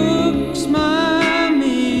mother cooks my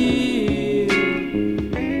meal,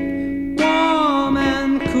 warm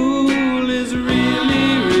and cool is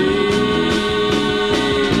really real.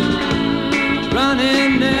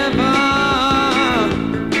 Running never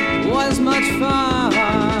much fun.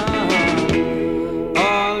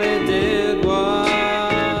 All it did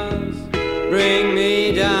was bring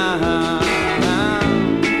me down.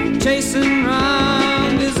 Chasing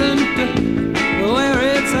round isn't where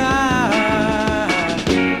it's at.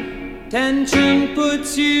 Tension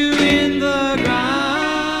puts you in the ground.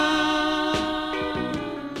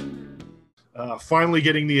 Finally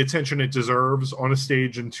getting the attention it deserves on a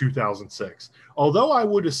stage in 2006. Although I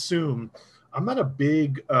would assume I'm not a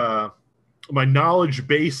big my knowledge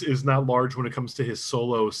base is not large when it comes to his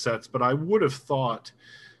solo sets, but I would have thought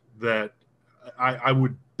that I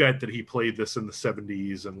would bet that he played this in the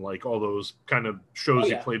 70s and like all those kind of shows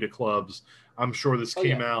he played at clubs. I'm sure this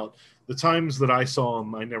came out. The times that I saw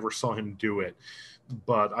him, I never saw him do it,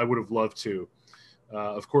 but I would have loved to.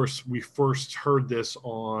 Of course, we first heard this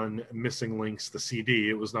on Missing Links, the CD.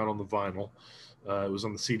 It was not on the vinyl. It was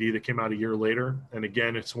on the CD that came out a year later. And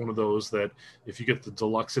again, it's one of those that if you get the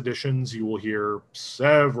deluxe editions, you will hear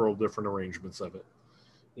several different arrangements of it.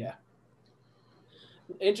 Yeah.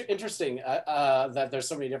 Interesting that there's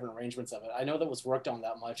so many different arrangements of it. I know that was worked on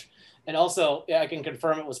that much. And also, I can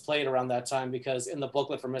confirm it was played around that time because in the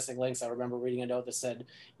booklet for Missing Links, I remember reading a note that said,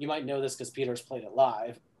 you might know this because Peter's played it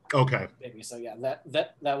live. Okay. Maybe. So yeah,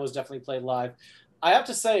 that was definitely played live. I have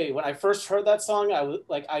to say, when I first heard that song,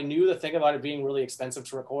 I knew the thing about it being really expensive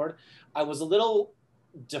to record. I was a little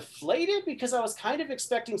deflated because I was kind of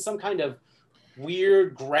expecting some kind of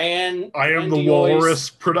weird, grand, I Am the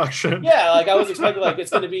Walrus production. Yeah, like I was expecting like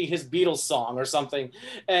it's going to be his Beatles song or something,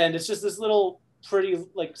 and it's just this little pretty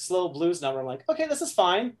like slow blues number. I'm like, okay, this is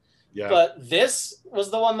fine. Yeah. But this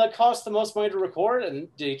was the one that cost the most money to record, and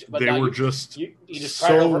you just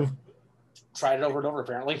tried it over and over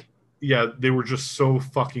apparently. Yeah, they were just so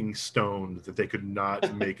fucking stoned that they could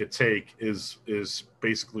not make a take. Is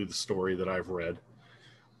basically the story that I've read.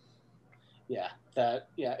 Yeah,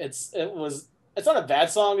 it's not a bad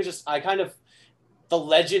song. It's just the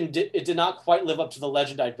legend it did not quite live up to the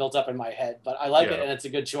legend I built up in my head, but I like it and it's a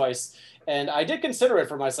good choice. And I did consider it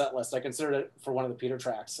for my set list. I considered it for one of the Peter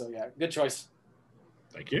tracks. So yeah, good choice.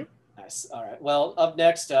 Thank you. Nice. All right. Well, up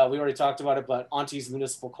next, we already talked about it, but Auntie's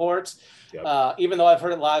Municipal Court. Yep. Even though I've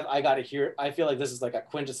heard it live, I got to hear it. I feel like this is like a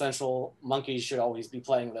quintessential Monkees should always be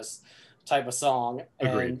playing this type of song.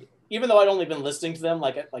 Agreed. And even though I'd only been listening to them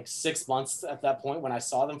like 6 months at that point when I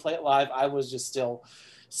saw them play it live, I was just still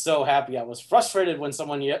so happy. I was frustrated when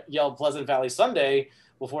someone yelled Pleasant Valley Sunday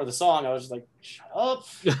before the song. I was just like, shut up.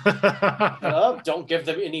 Shut up. Don't give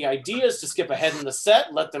them any ideas to skip ahead in the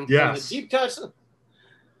set. Let them play the deep cuts.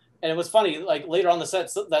 And it was funny, like later on the set,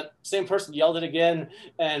 that same person yelled it again,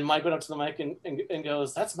 and Mike went up to the mic and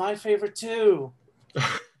goes, "That's my favorite too."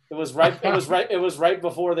 It was right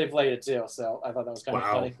before they played it too. So I thought that was kind of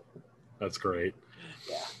funny. That's great.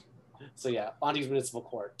 Yeah. So yeah, Auntie's Municipal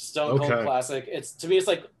Court, Stone Cold classic. To me, it's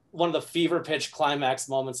like one of the fever pitch climax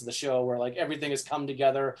moments of the show where like everything has come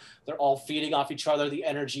together. They're all feeding off each other. The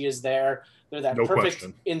energy is there. They're that perfect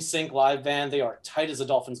in sync live band. They are tight as a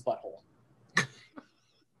dolphin's butthole.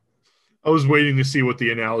 I was waiting to see what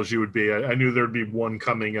the analogy would be. I knew there'd be one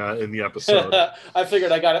coming in the episode. I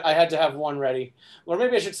figured I had to have one ready. Or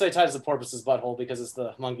maybe I should say tight as a porpoise's butthole because it's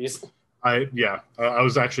the Monkees. I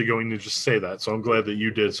was actually going to just say that, so I'm glad that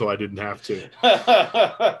you did, so I didn't have to.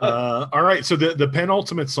 All right, so the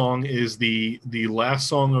penultimate song is the last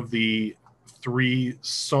song of the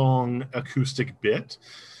 3-song acoustic bit.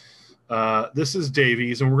 This is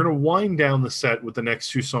Davies, and we're going to wind down the set with the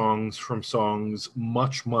next 2 songs from songs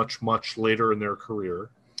much, much, much later in their career.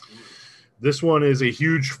 This one is a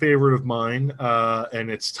huge favorite of mine,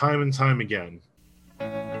 and it's Time and Time Again.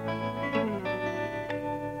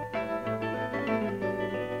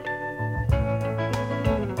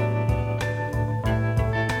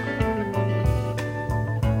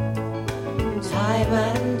 Time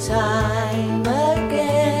and time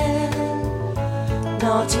again,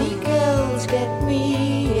 naughty girls get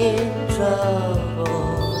me in trouble.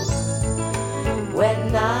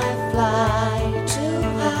 When I fly too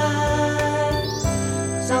high,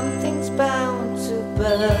 something's bound to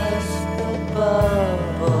burst the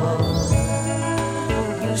bubble.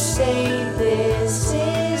 You say this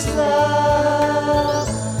is love,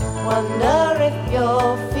 wonder if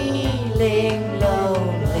you're feeling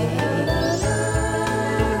lonely.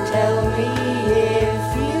 Tell me if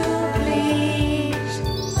you please,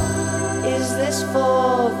 is this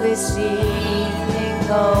for this evening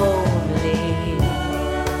only?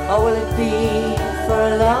 Or will it be for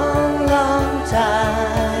a long, long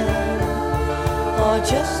time? Or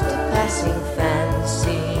just a passing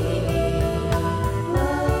fancy?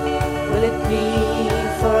 Will it be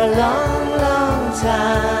for a long, long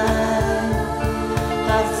time?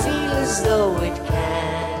 I feel as though it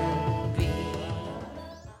can be.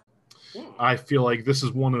 I feel like this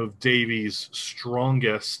is one of Davies'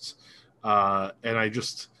 strongest, and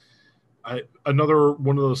another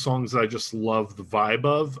one of those songs that I just love the vibe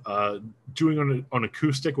of. Doing on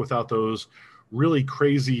acoustic without those really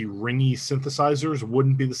crazy ringy synthesizers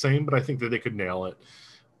wouldn't be the same, but I think that they could nail it.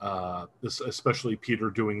 Especially Peter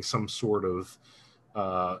doing some sort of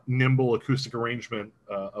nimble acoustic arrangement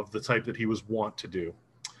of the type that he was wont to do.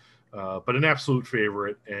 But an absolute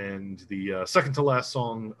favorite, and the second to last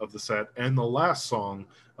song of the set, and the last song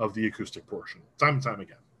of the acoustic portion. Time and Time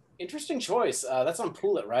Again. Interesting choice. That's on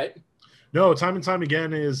Pull It, right? No, Time and Time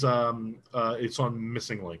Again is it's on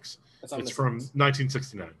Missing Links. It's from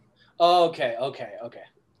 1969. Oh, okay.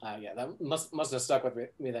 Yeah, that must have stuck with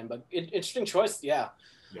me then. But interesting choice. Yeah.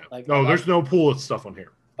 Like, there's no Pull It stuff on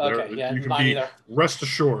here. Okay. Yeah. You can mine be either. Rest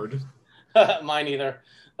assured. Mine either.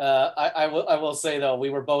 I will say though, we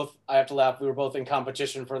were both. I have to laugh. We were both in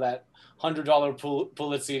competition for that $100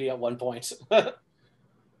 Pull It CD at one point.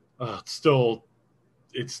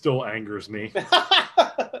 It still angers me.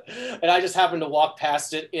 And I just happened to walk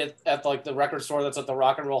past it at like the record store that's at the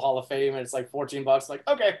Rock and Roll Hall of Fame, and it's like $14. Like,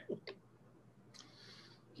 okay.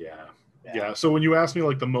 Yeah. So when you ask me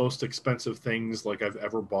like the most expensive things like I've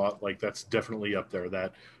ever bought, like that's definitely up there.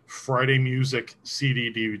 That Friday Music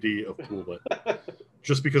CD DVD of Pull It.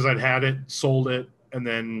 Just because I'd had it, sold it, and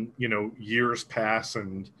then years pass,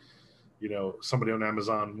 and somebody on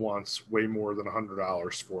Amazon wants way more than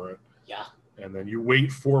 $100 for it. Yeah. And then you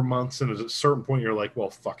wait 4 months, and at a certain point, you're like, well,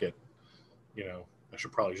 fuck it. I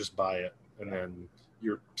should probably just buy it. And then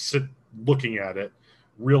you're looking at it,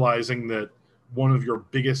 realizing that one of your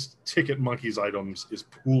biggest ticket Monkees items is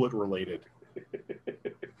Pool It related.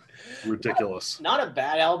 Ridiculous. Not a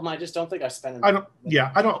bad album. I just don't think I spent enough.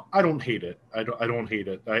 I don't hate it. I don't hate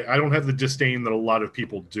it. I don't have the disdain that a lot of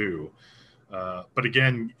people do. But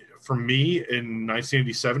again, for me in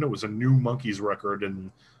 1987, it was a new Monkees record,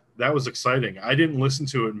 and that was exciting. I didn't listen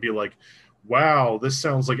to it and be like, wow, this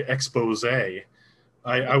sounds like expose. I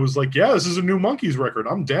was like, yeah, this is a new Monkees record.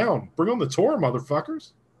 I'm down. Bring on the tour,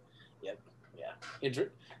 motherfuckers. Yep.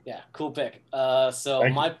 Yeah. Cool pick. So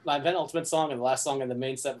my penultimate song and the last song in the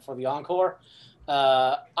main set before the encore.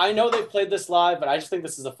 I know they've played this live, but I just think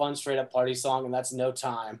this is a fun straight up party song, and that's No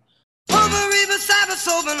Time. What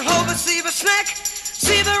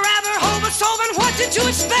did you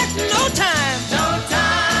expect? No time. No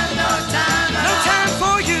time, no time. No time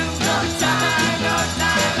for you. No time, no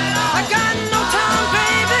time at all. I got no time,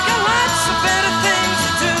 baby. Got lots of better things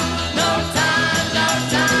to do. No time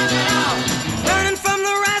at all. Burning from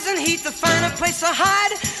the rising heat to find a place to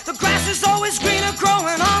hide. The grass is always greener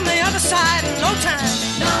growing on the other side. No time.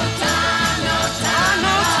 No time, no time.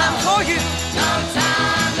 No time for you. No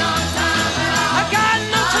time, no time at all. I got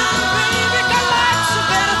no time, baby. Got lots of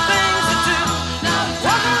better things to do. No time.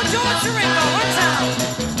 Walk on George Ringo, one time.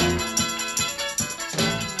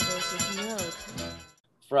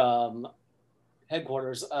 From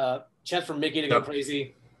Headquarters, chance for Mickey to go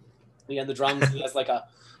crazy. He had the drums. He has like a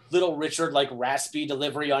Little Richard, like raspy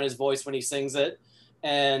delivery on his voice when he sings it.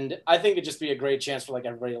 And I think it'd just be a great chance for like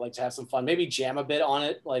everybody like to have some fun, maybe jam a bit on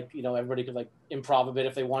it. Like, you know, everybody could like improv a bit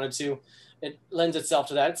if they wanted to. It lends itself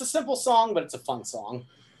to that. It's a simple song, but it's a fun song.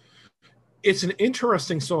 It's an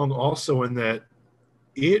interesting song also in that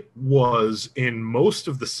it was in most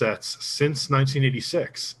of the sets since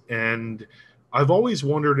 1986. And I've always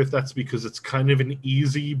wondered if that's because it's kind of an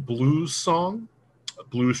easy blues song,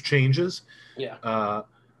 blues changes. Yeah.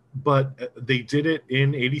 But they did it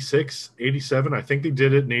in 86, 87. I think they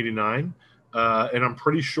did it in 89. And I'm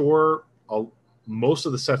pretty sure most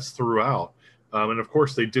of the sets throughout. And of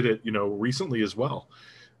course they did it, you know, recently as well.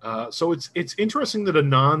 So it's interesting that a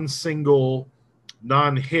non-single,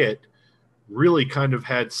 non-hit really kind of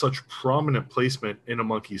had such prominent placement in a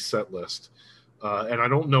Monkees set list. And I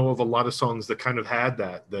don't know of a lot of songs that kind of had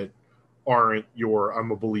that aren't your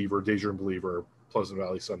I'm a Believer, Daydream Believer, Pleasant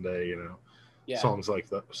Valley Sunday, you know. Yeah. Songs like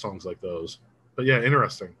those. But yeah,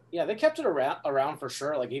 interesting. Yeah, they kept it around for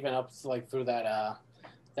sure. Like even up to, like through that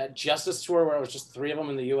Justice tour where it was just 3 of them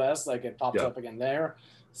in the U.S. Like it popped up again there.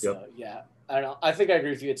 So yeah, I don't know. I think I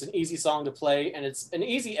agree with you. It's an easy song to play, and it's an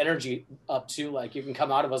easy energy up too. Like you can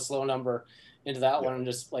come out of a slow number into that one and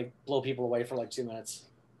just like blow people away for like 2 minutes.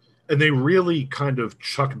 And they really kind of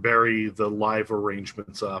Chuck Berry the live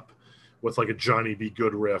arrangements up with like a Johnny B.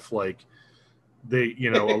 Good riff, like. They, you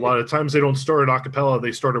know, a lot of times they don't start a cappella.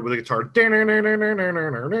 They started with a guitar,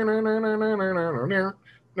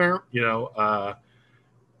 you know.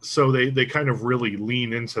 So they kind of really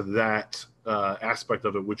lean into that aspect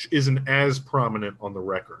of it, which isn't as prominent on the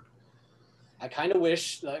record. I kind of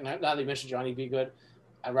wish, now that you mentioned Johnny B. Good,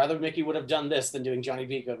 I'd rather Mickey would have done this than doing Johnny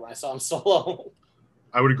B. Good when I saw him solo.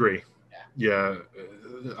 I would agree. Yeah.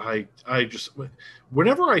 I just,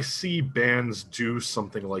 whenever I see bands do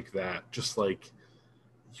something like that, just like,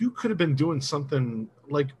 you could have been doing something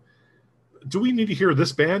like, do we need to hear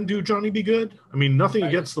this band do Johnny B. Good? I mean, nothing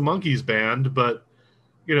against the Monkees band, but,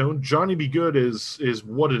 you know, Johnny B. Good is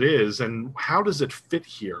what it is, and how does it fit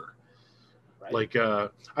here? Right. Like,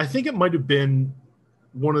 I think it might have been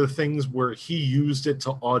one of the things where he used it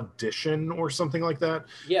to audition or something like that.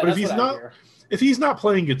 Yeah, but if he's not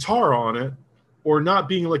playing guitar on it, or not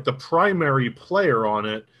being like the primary player on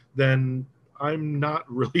it, then I'm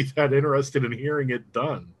not really that interested in hearing it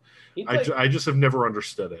done. I just have never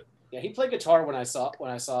understood it. Yeah, he played guitar when I saw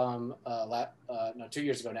him 2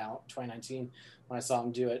 years ago now, 2019, when I saw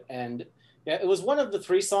him do it. And yeah, it was one of the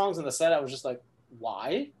 3 songs in the set. I was just like,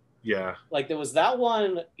 why? Yeah. Like there was that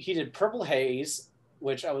one, he did Purple Haze,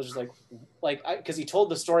 which I was just because he told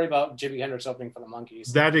the story about Jimi Hendrix opening for the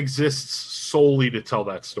Monkees. That exists solely to tell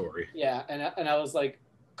that story. Yeah, and I was like,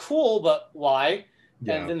 cool, but why?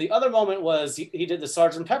 Yeah. And then the other moment was he did the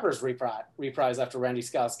Sgt. Pepper's reprise after Randy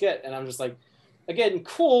Scott's Get, and I'm just like, again,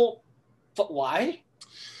 cool, but why?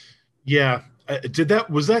 Yeah,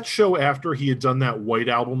 was that show after he had done that White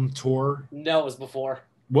Album tour? No, it was before.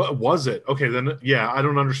 What was it? Okay, then yeah, I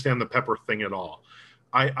don't understand the Pepper thing at all.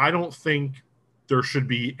 I don't think there should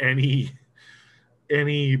be any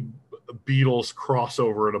Beatles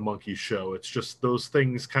crossover at a Monkees show. It's just those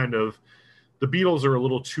things kind of, the Beatles are a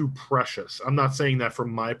little too precious. I'm not saying that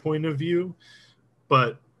from my point of view,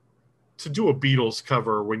 but to do a Beatles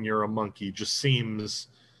cover when you're a monkey just seems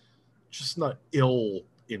just not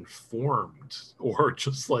ill-informed, or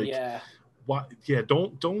just like, why? Yeah,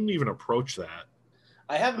 don't even approach that.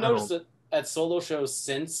 I have noticed that at solo shows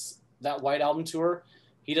since that White Album tour,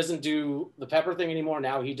 he doesn't do the Pepper thing anymore.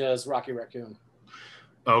 Now he does Rocky Raccoon.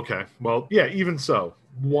 Okay, well, yeah, even so,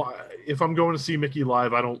 why, if I'm going to see Mickey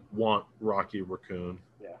live, I don't want Rocky Raccoon.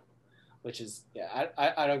 Yeah, which is,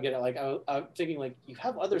 I don't get it. Like, I'm thinking, like, you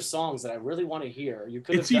have other songs that I really want to hear. You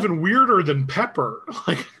could. It's even weirder than Pepper.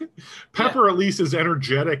 Like, Pepper at least is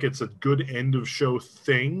energetic. It's a good end of show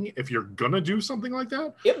thing if you're gonna do something like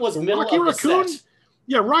that. It was middle Rocky of Raccoon. the set.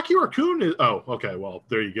 Yeah, Rocky Raccoon is. Oh, okay. Well,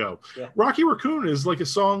 there you go. Yeah. Rocky Raccoon is like a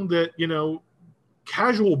song that, you know,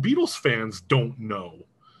 casual Beatles fans don't know.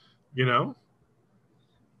 You know?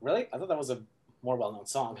 Really? I thought that was a more well-known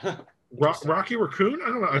song. Rocky Raccoon? I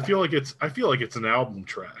don't know. I feel like it's an album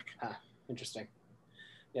track. Interesting.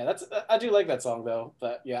 Yeah, I do like that song though.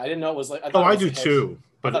 But yeah, I didn't know it was like. I do too.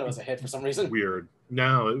 But I thought it was a hit for some reason. Weird.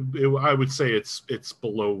 No, I would say it's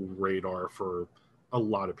below radar for a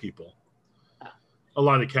lot of people. A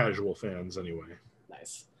lot of casual fans, anyway.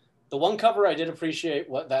 Nice. The one cover I did appreciate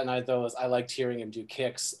that night, though, is I liked hearing him do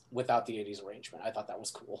Kicks without the 80s arrangement. I thought that was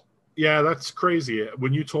cool. Yeah, that's crazy.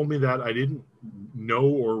 When you told me that, I didn't know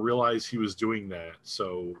or realize he was doing that.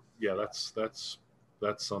 So, yeah, that's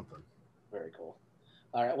something. Very cool.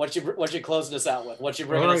 All right, what you closing us out with? What you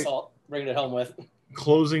bringing it home with?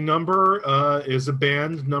 Closing number is a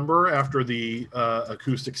band number after the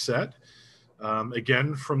acoustic set.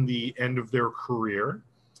 Again, from the end of their career.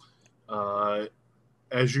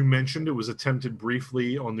 As you mentioned, it was attempted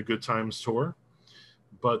briefly on the Good Times tour,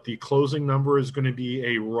 but the closing number is going to be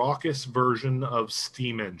a raucous version of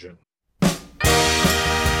Steam Engine.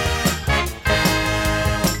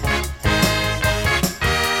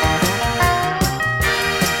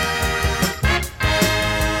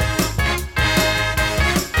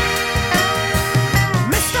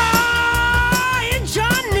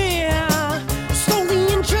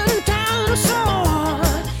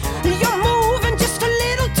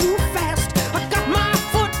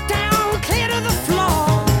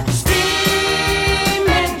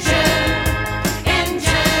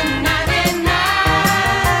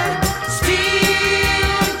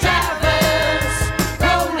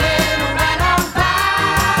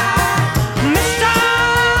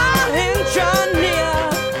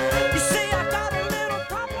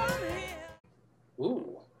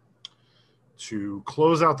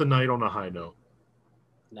 Close out the night on a high note.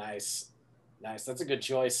 Nice. That's a good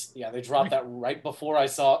choice. Yeah, they dropped that right before I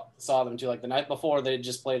saw them too. Like the night before, they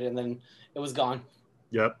just played it and then it was gone.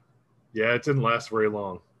 Yep. Yeah, it didn't last very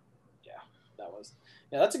long. Yeah,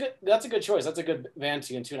 that's a good choice. That's a good band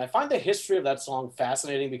to tune. I find the history of that song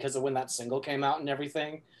fascinating because of when that single came out and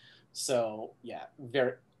everything. So yeah,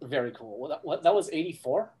 very very cool. That was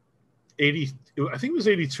 84? 80. I think it was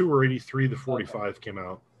 82 or 83. The 45 came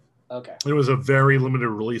out. Okay. It was a very limited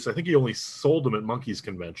release. I think he only sold them at Monkeys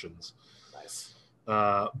conventions. Nice.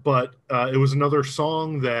 But it was another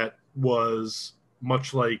song that was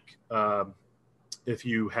much like If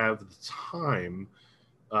You Have the Time,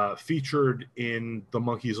 featured in the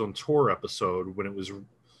Monkeys on Tour episode when it was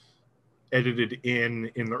edited in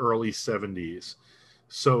the early 70s.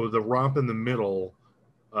 So the romp in the middle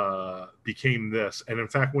became this. And in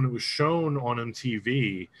fact, when it was shown on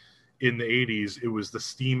MTV, in the 80s, it was the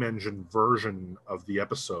Steam Engine version of the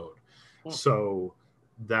episode. So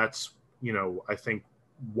that's, I think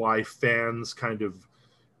why fans kind of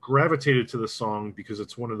gravitated to the song, because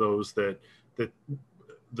it's one of those that the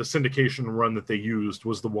syndication run that they used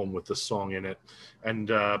was the one with the song in it. And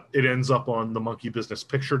it ends up on the Monkey Business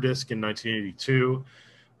picture disc in 1982.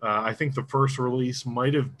 I think the first release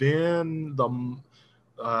might have been the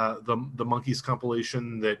Monkeys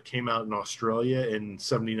compilation that came out in Australia in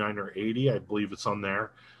 79 or 80. I believe it's on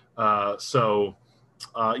there. A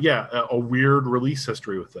weird release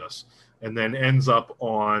history with this, and then ends up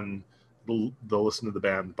on the Listen to the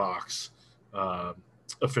Band box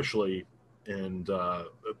officially, and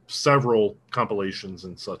several compilations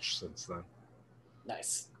and such since then.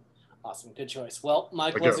 Nice. Awesome. Good choice. Well,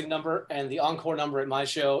 my closing number and the encore number at my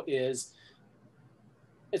show is,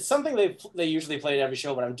 it's something they usually play at every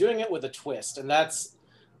show, but I'm doing it with a twist, and that's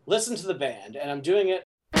Listen to the Band, and I'm doing it.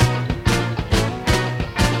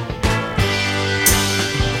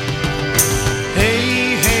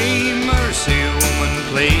 Hey, hey, mercy, woman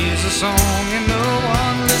plays a song and no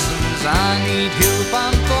one listens. I need help,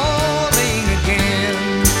 I'm falling again.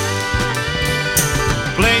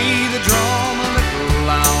 Play the drum a little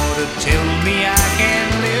louder, tell me I can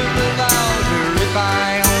live without her if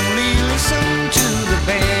I only listen to the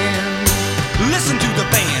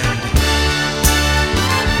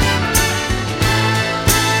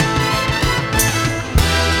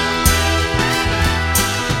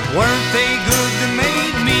Weren't they good that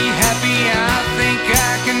made me happy? I think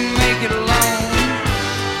I can make it alone.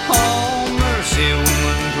 Oh, mercy,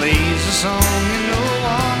 woman plays a song and no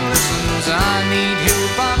one listens. I need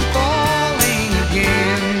help, I'm falling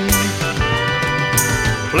again.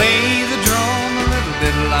 Play the drum a little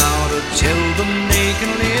bit louder. Tell them they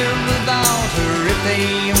can live without her if they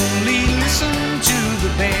only listen to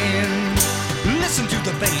the band. Listen to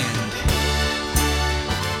the band.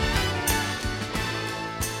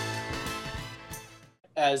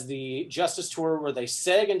 As the Justice tour where they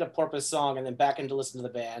seg into Porpoise Song and then back into Listen to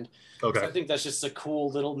the Band. Okay. So I think that's just a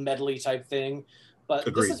cool little medley type thing. But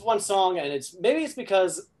Agreed. This is one song, and maybe it's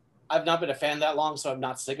because I've not been a fan that long, so I'm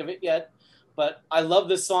not sick of it yet. But I love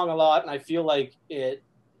this song a lot, and I feel like it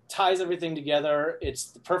ties everything together.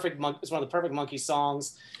 It's it's one of the perfect Monkey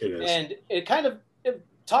songs. It is. And it kind of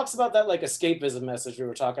talks about that like escapism message we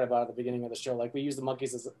were talking about at the beginning of the show. Like we use the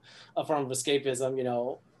Monkeys as a form of escapism, you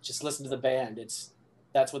know, just listen to the band.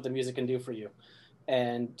 That's what the music can do for you.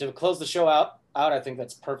 And to close the show out, I think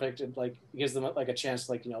that's perfect. It like gives them like a chance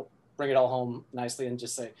to like, you know, bring it all home nicely and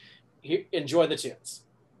just say, enjoy the tunes.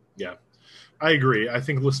 Yeah, I agree. I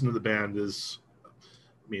think Listen to the Band is,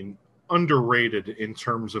 underrated in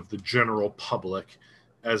terms of the general public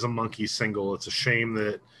as a Monkey single. It's a shame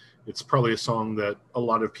that it's probably a song that a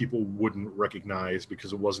lot of people wouldn't recognize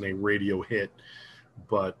because it wasn't a radio hit,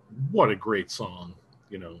 but what a great song,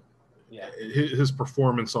 you know. Yeah. His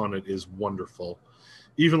performance on it is wonderful.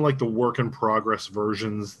 Even like the work in progress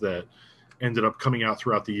versions that ended up coming out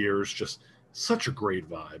throughout the years, just such a great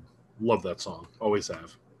vibe. Love that song. Always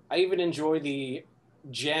have. I even enjoy the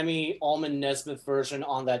jammy Allman Nesmith version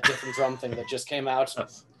on that different drum thing that just came out.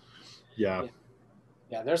 Yeah.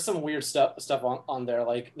 Yeah, there's some weird stuff on there.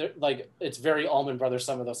 Like it's very Allman Brothers,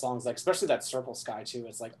 some of those songs, like especially that Circle Sky too.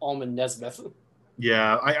 It's like Allman Nesmith.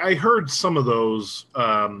 Yeah, I heard some of those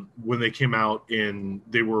when they came out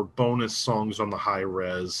they were bonus songs on the high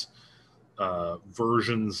res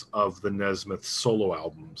versions of the Nesmith solo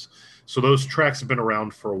albums. So those tracks have been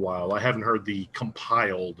around for a while. I haven't heard the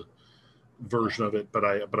compiled version of it, but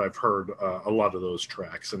I've heard a lot of those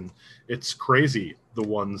tracks, and it's crazy the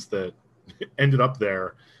ones that ended up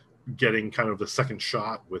there getting kind of the second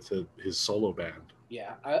shot with his solo band.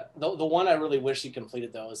 Yeah, the one I really wish he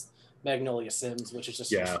completed though is Magnolia Sims, which is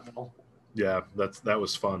just incredible. Yeah, that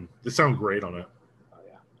was fun. They sound great on it. Oh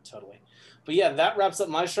yeah, totally. But yeah, that wraps up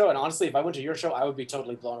my show. And honestly, if I went to your show, I would be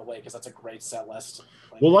totally blown away because that's a great set list.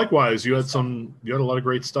 Well, likewise, you had a lot of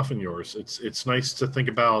great stuff in yours. It's nice to think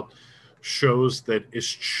about shows that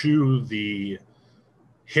eschew the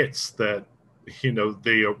hits that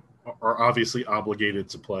they are obviously obligated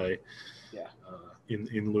to play. Yeah.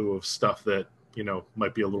 In lieu of stuff that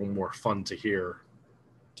might be a little more fun to hear.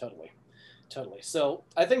 Totally. So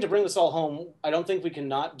I think to bring this all home, I don't think we can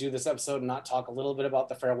not do this episode and not talk a little bit about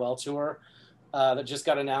the farewell tour that just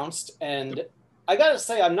got announced. And I got to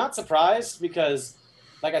say, I'm not surprised because,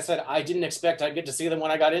 like I said, I didn't expect I'd get to see them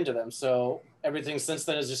when I got into them. So everything since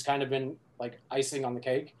then has just kind of been like icing on the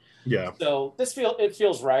cake. Yeah. So it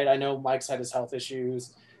feels right. I know Mike's had his health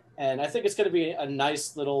issues, and I think it's going to be a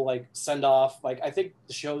nice little like send off. Like I think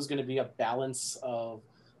the show is going to be a balance of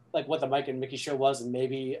like what the Mike and Mickey show was, and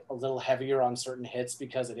maybe a little heavier on certain hits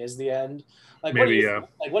because it is the end. Like, what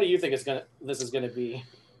do you think this is gonna be?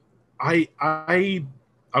 I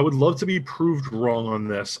would love to be proved wrong on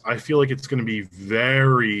this. I feel like it's going to be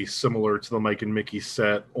very similar to the Mike and Mickey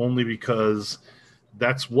set, only because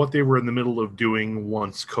that's what they were in the middle of doing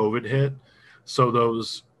once COVID hit. So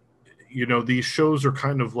those, these shows are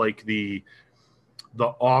kind of like the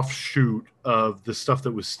offshoot of the stuff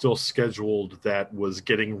that was still scheduled that was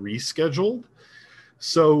getting rescheduled.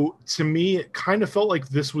 So to me, it kind of felt like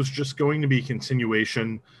this was just going to be a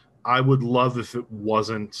continuation. I would love if it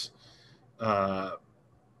wasn't, but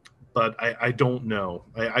I don't know.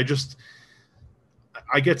 I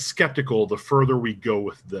get skeptical the further we go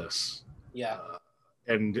with this. Yeah.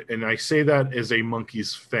 And I say that as a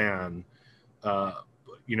Monkees fan.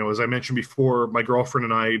 As I mentioned before, my girlfriend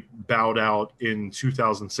and I bowed out in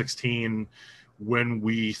 2016 when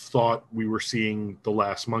we thought we were seeing the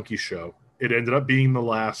last Monkey show. It ended up being the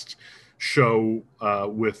last show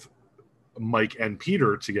with Mike and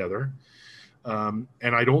Peter together. And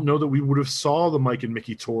I don't know that we would have saw the Mike and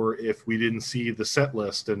Mickey tour if we didn't see the set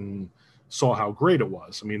list and saw how great it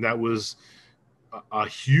was. I mean, that was a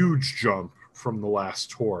huge jump from the last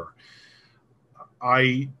tour.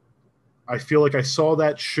 I feel like I saw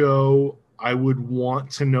that show. I would want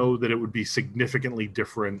to know that it would be significantly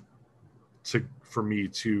different for me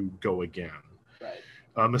to go again. Right.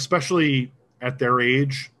 Especially at their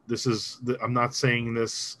age. I'm not saying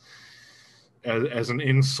this as an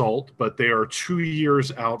insult, but they are 2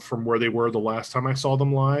 years out from where they were the last time I saw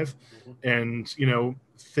them live. And,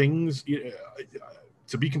 things,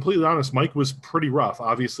 to be completely honest, Mike was pretty rough.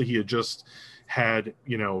 Obviously, he had just had,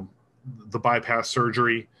 the bypass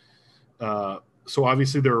surgery. So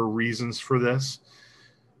obviously there are reasons for this.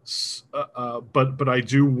 But I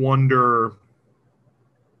do wonder,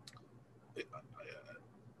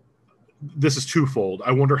 this is twofold.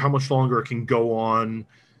 I wonder how much longer it can go on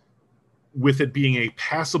with it being a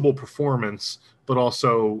passable performance, but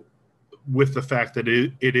also with the fact that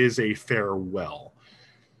it is a farewell.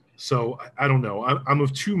 So I don't know. I'm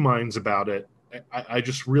of two minds about it. I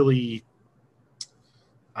just really,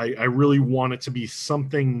 I really want it to be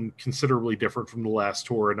something considerably different from the last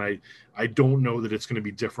tour, and I don't know that it's going to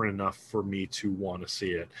be different enough for me to want to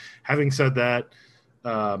see it. Having said that,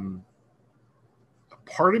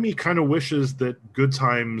 part of me kind of wishes that Good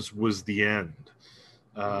Times was the end.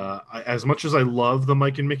 As much as I love the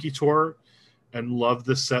Mike and Mickey tour and love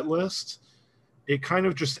the set list, it kind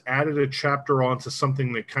of just added a chapter onto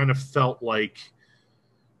something that kind of felt like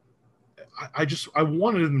I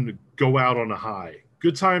wanted them to go out on a high.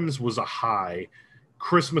 Good Times was a high.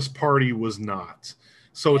 Christmas Party was not.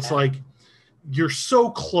 So it's like, you're so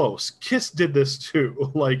close. Kiss did this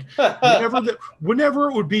too. Like whenever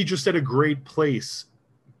it would be just at a great place,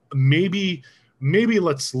 maybe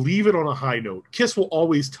let's leave it on a high note. Kiss will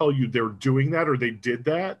always tell you they're doing that or they did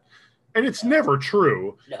that. And it's never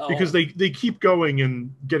true because they keep going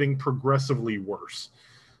and getting progressively worse.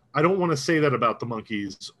 I don't want to say that about the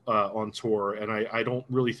Monkees on tour, and I don't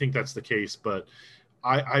really think that's the case, but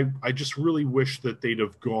I just really wish that they'd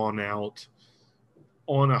have gone out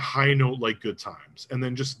on a high note like Good Times and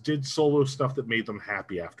then just did solo stuff that made them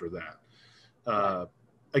happy after that.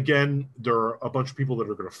 Again, there are a bunch of people that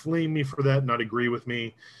are going to flame me for that and not agree with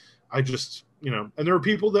me. I just, and there are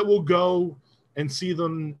people that will go and see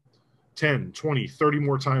them 10, 20, 30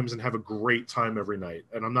 more times and have a great time every night.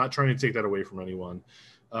 And I'm not trying to take that away from anyone.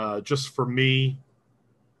 Just for me,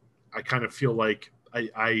 I kind of feel like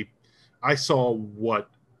I saw what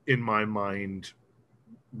in my mind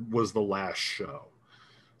was the last show.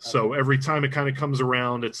 So every time it kind of comes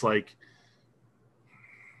around, it's like,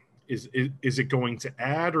 is it going to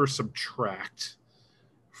add or subtract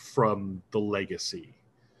from the legacy?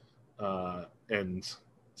 And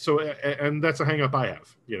that's a hang up I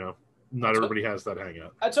have, not everybody has that hang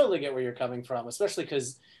up. I totally get where you're coming from, especially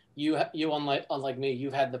because you unlike me,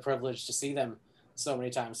 you've had the privilege to see them so many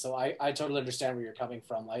times. So I totally understand where you're coming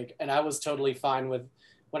from. And I was totally fine with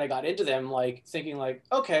when I got into them, thinking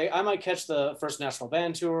okay, I might catch the first national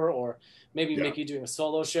band tour or maybe Mickey doing a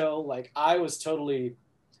solo show. I was totally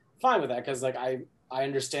fine with that because I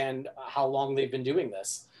understand how long they've been doing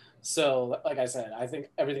this. So like I said, I think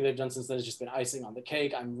everything they've done since then has just been icing on the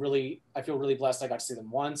cake. I feel really blessed I got to see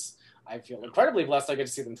them once. I feel incredibly blessed I get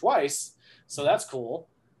to see them twice. So that's cool.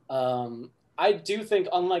 I do think,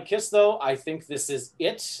 unlike Kiss, though, I think this is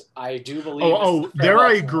it. I do believe. There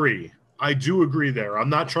I agree. I do agree there. I'm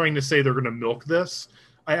not trying to say they're going to milk this.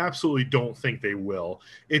 I absolutely don't think they will.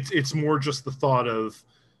 It's more just the thought of,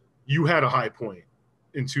 you had a high point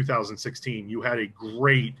in 2016. You had a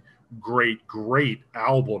great, great, great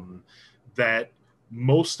album that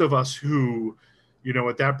most of us who,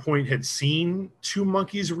 at that point had seen two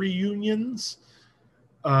Monkees reunions,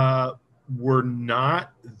 were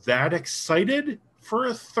not that excited for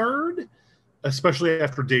a third, especially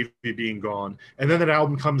after Davey being gone. And then that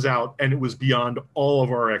album comes out and it was beyond all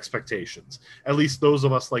of our expectations. At least those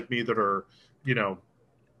of us like me that are,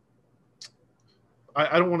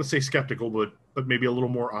 I don't want to say skeptical, but maybe a little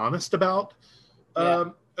more honest about,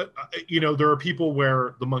 there are people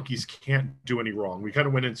where the Monkees can't do any wrong. We kind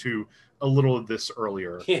of went into a little of this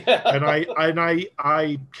earlier. And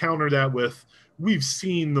I counter that with, we've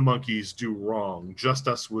seen the Monkees do wrong. Just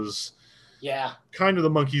Us was kind of the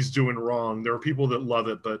Monkees doing wrong. There are people that love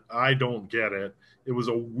it, but I don't get it. It was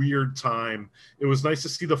a weird time. It was nice to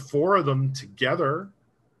see the four of them together,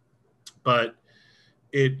 but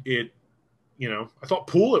I thought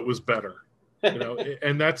Pool It was better.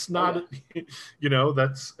 And that's not,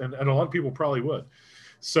 that's, and a lot of people probably would.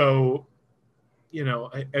 So,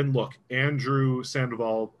 and look, Andrew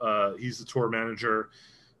Sandoval, he's the tour manager.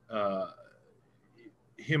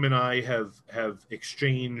 Him and I have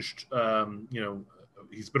exchanged,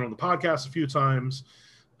 he's been on the podcast a few times.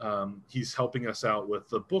 He's helping us out with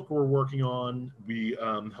the book we're working on. We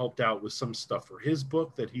helped out with some stuff for his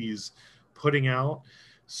book that he's putting out.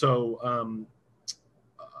 So,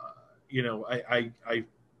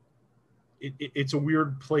 it's a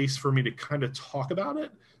weird place for me to kind of talk about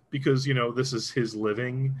it because, this is his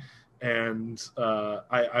living and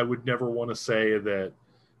I would never want to say that,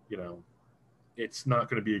 it's not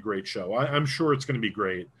going to be a great show. I'm sure it's going to be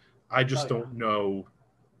great. I just don't know,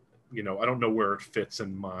 I don't know where it fits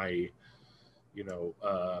in my,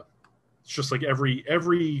 it's just like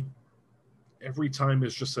every time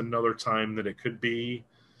is just another time that it could be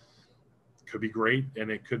great, and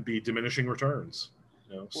it could be diminishing returns.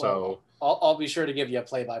 So I'll be sure to give you a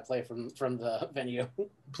play-by-play from the venue.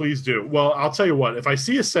 Please do. Well, I'll tell you what, if I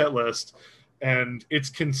see a set list and it's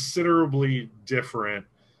considerably different,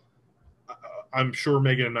 I'm sure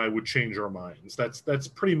Megan and I would change our minds. That's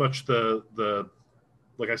pretty much the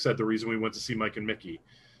like I said, the reason we went to see Mike and Mickey,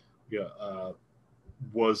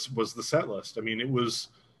 was the set list. I mean, it was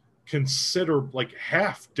like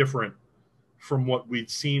half different from what we'd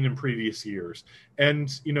seen in previous years. And,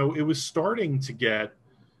 it was starting to get,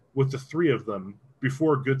 with the three of them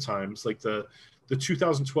before Good Times, like the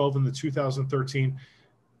 2012 and the 2013,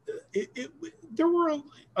 there were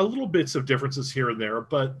a little bits of differences here and there,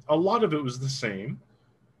 but a lot of it was the same.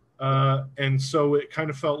 And so it kind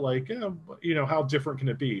of felt like, how different can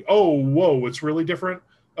it be? Oh, whoa, it's really different.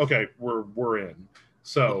 Okay, we're in.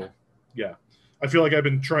 So, yeah. I feel like I've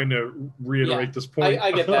been trying to reiterate this point.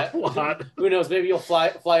 I get that. A lot. Who knows? Maybe you'll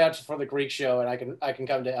fly out for the Greek show, and I can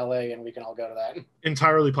come to LA, and we can all go to that.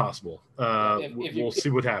 Entirely possible. We'll see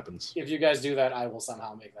what happens. If you guys do that, I will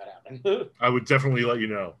somehow make that happen. I would definitely let you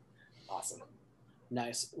know. Awesome.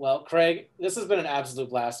 Nice. Well, Craig, this has been an absolute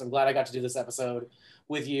blast. I'm glad I got to do this episode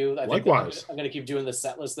with you. Likewise. I'm going to keep doing the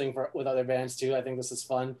set list thing with other bands too. I think this is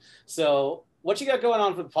fun. So what you got going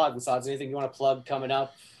on for the Pods and Sods? Anything you want to plug coming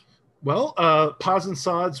up? Well, Pods and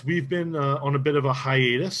Sods, we've been on a bit of a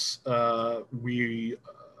hiatus. We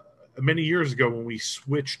many years ago, when we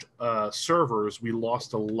switched servers, we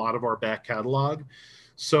lost a lot of our back catalog.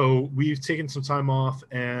 So we've taken some time off,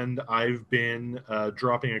 and I've been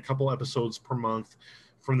dropping a couple episodes per month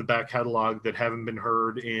from the back catalog that haven't been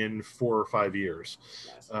heard in 4 or 5 years.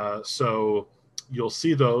 Nice. So you'll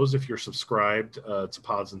see those if you're subscribed to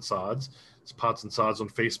Pods and Sods. It's Pods and Sods on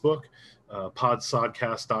Facebook.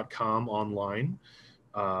 podsodcast.com online.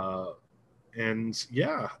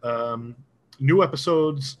 New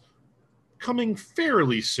episodes coming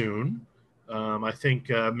fairly soon. I think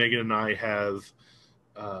Megan and I have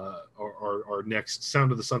our next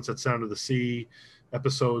Sound of the Sunset, Sound of the Sea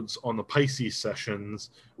episodes on the Pisces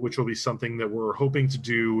sessions, which will be something that we're hoping to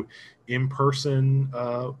do in person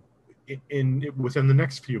within the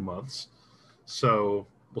next few months. So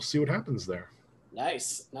we'll see what happens there.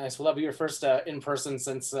 Nice. Will that be your first in person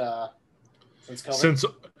since COVID?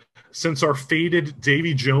 Since our faded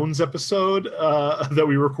Davy Jones episode that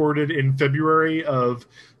we recorded in February of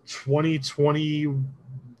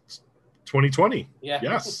 2020. Yeah.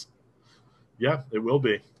 Yes. Yeah, it will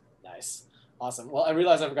be. Nice. Awesome. Well, I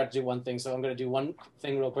realized I forgot to do one thing, so I'm going to do one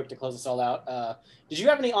thing real quick to close this all out. Did you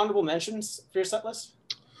have any honorable mentions for your set list?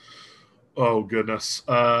 Oh, goodness.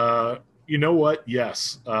 You know what?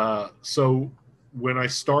 Yes. So when I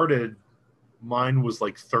started, mine was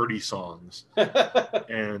like 30 songs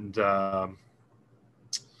and got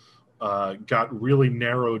really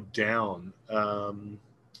narrowed down. But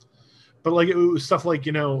like it was stuff like,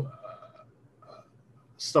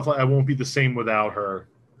 stuff like I Won't Be the Same Without Her.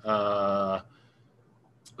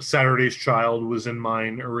 Saturday's Child was in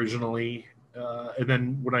mine originally. And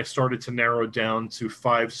then when I started to narrow down to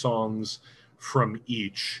 5 songs from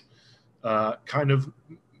each, there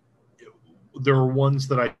were ones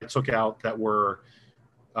that I took out that were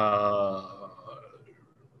that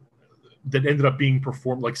ended up being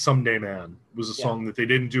performed, like Someday Man was a song that they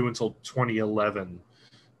didn't do until 2011.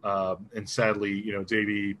 And sadly,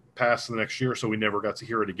 Davey passed the next year, so we never got to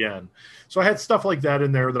hear it again. So I had stuff like that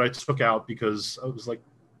in there that I took out because I was like,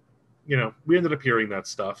 we ended up hearing that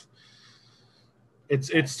stuff.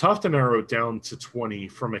 It's tough to narrow it down to 20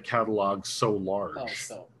 from a catalog so large. Oh,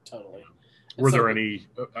 so totally. Were there any?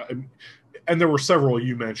 And there were several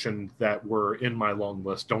you mentioned that were in my long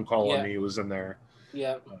list. Don't Call on Me was in there.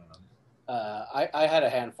 Yeah. I had a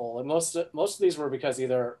handful, and most of these were because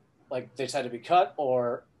either like they just had to be cut,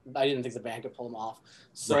 or I didn't think the band could pull them off.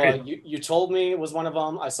 So right. You Told Me was one of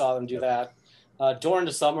them. I saw them do that. Door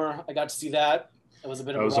into Summer, I got to see that. It was a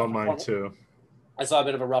bit of. That was on mine too. I saw a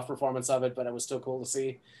bit of a rough performance of it, but it was still cool to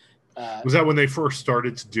see. Was that when they first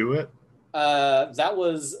started to do it? That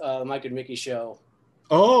was the Mike and Mickey show.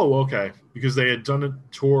 Oh, okay. Because they had done a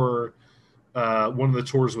tour, one of the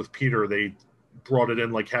tours with Peter. They brought it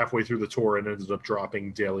in like halfway through the tour and ended up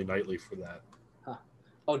dropping Daily Nightly for that. Huh.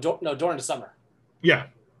 Oh, Door into Summer. Yeah.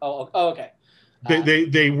 Oh, okay.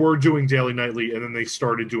 They were doing Daily Nightly, and then they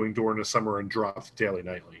started doing Door into Summer and dropped Daily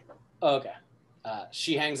Nightly. Oh, okay.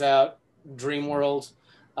 She Hangs Out, Dream World,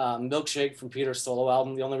 Milkshake from Peter's solo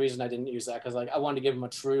album. The only reason I didn't use that because I wanted to give him a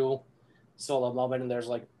true solo moment, and there's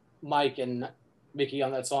Mike and Mickey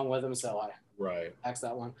on that song with him, so I axed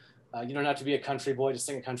that one. You Don't Have to Be a Country Boy to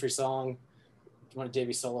sing a country song. One of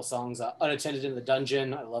Davey's solo songs, Unattended in the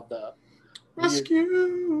Dungeon. I love the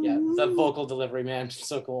Rescue. the vocal delivery, man,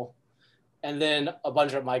 so cool. And then a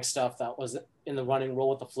bunch of Mike stuff that was in the running. Roll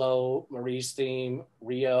with the Flow, Marie's Theme,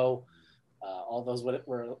 Rio, all those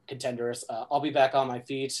were contenders. I'll Be Back on My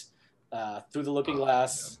Feet, Through the Looking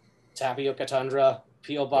Glass, Tapioca Tundra,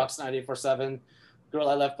 P.O. Box 94.7, Girl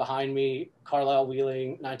I Left Behind Me, Carlisle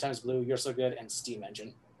Wheeling, 9 Times Blue, You're So Good, and Steam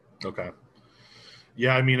Engine. Okay.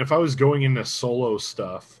 Yeah, I mean, if I was going into solo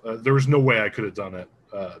stuff, there was no way I could have done it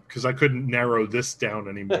because I couldn't narrow this down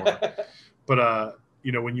anymore. But,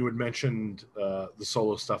 when you had mentioned the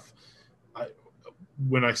solo stuff,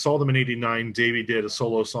 when I saw them in 89, Davey did a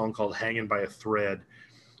solo song called Hanging by a Thread,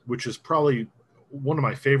 which is probably one of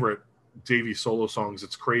my favorite Davey solo songs.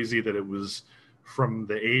 It's crazy that it was from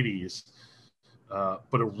the 80s,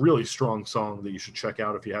 but a really strong song that you should check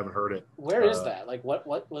out if you haven't heard it. Where is that?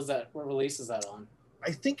 What was that? What release is that on?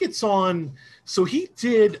 I think it's on. So he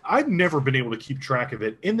did. I've never been able to keep track of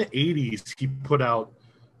it. In the 80s, he put out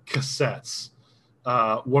cassettes.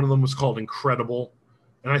 One of them was called Incredible,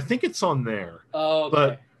 and I think it's on there. Oh,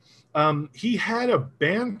 okay. But he had a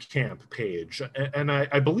Bandcamp page, and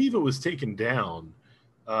I believe it was taken down,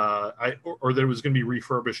 or that it was going to be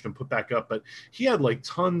refurbished and put back up. But he had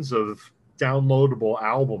tons of downloadable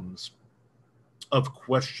albums of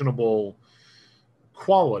questionable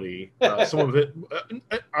quality. Some of it,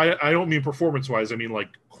 I don't mean performance wise. I mean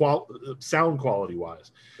sound quality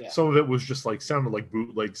wise. Yeah. Some of it was just sounded like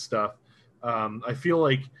bootleg stuff. I feel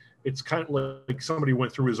like it's kind of like somebody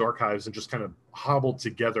went through his archives and just kind of hobbled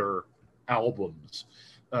together albums.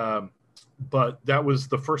 But that was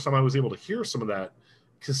the first time I was able to hear some of that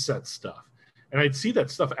cassette stuff. And I'd see that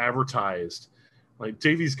stuff advertised.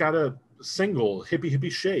 Davey's got a single, Hippie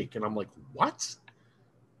Hippie Shake. And I'm like, what?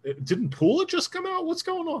 Didn't Pool It just come out? What's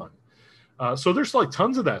going on? So there's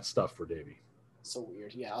tons of that stuff for Davey. So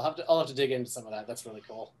weird. Yeah, I'll have to dig into some of that. That's really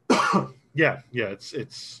cool. Yeah.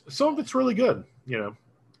 It's some of it's really good, in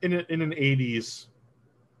an 80s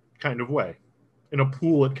kind of way, in a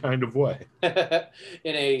Pool It kind of way,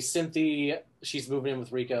 in a Cynthia, she's moving in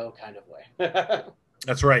with Rico kind of way.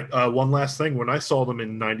 That's right. One last thing, when I saw them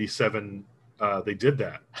in 97, they did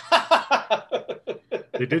that.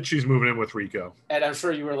 They did She's Moving In with Rico. And I'm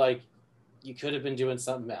sure you were like, you could have been doing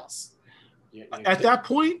something else. At that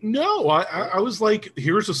point, no. I was like,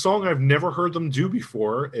 here's a song I've never heard them do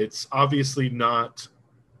before. It's obviously not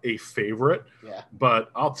a favorite,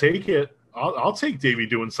 but I'll take it. I'll take Davey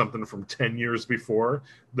doing something from 10 years before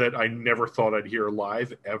that I never thought I'd hear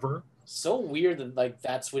live ever. So weird that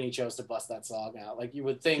that's when he chose to bust that song out. You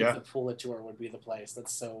would think the Pool It tour would be the place.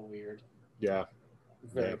 That's so weird. Yeah.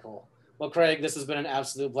 Very cool. Well, Craig, this has been an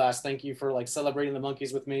absolute blast. Thank you for celebrating the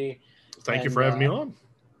Monkees with me. Thank you for having me on.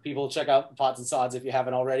 People, check out Pods and Sods if you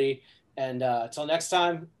haven't already. And until next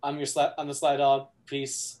time, I'm the Sly Dog.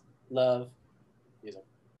 Peace, love, music.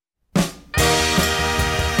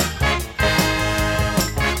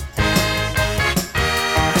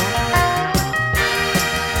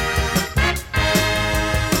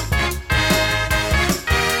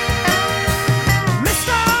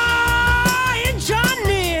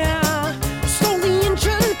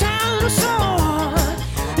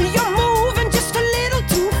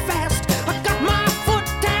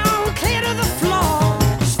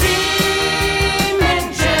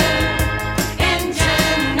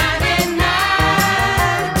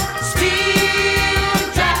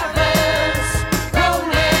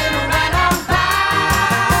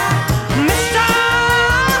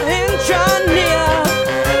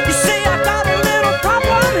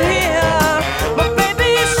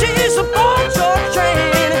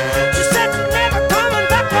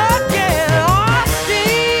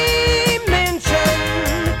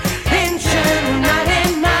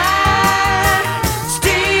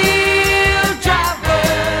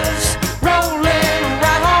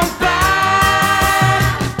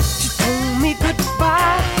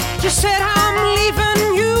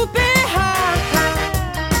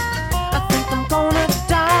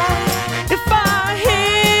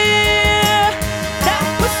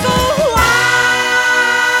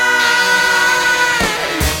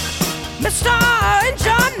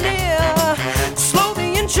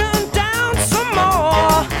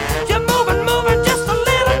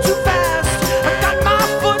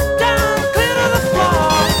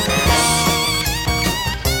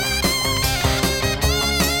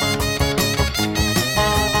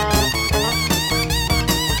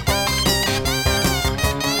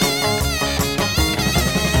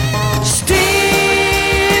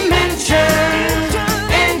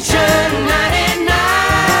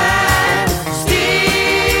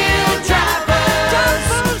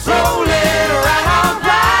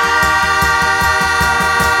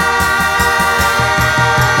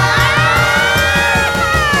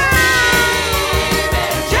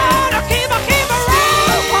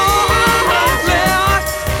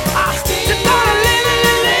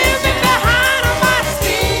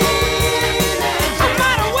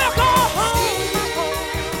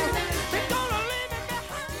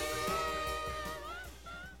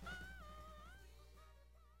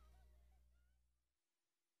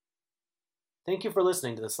 Thank you for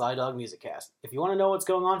listening to the Sly Dog Musiccast. If you want to know what's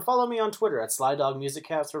going on, follow me on Twitter at Sly Dog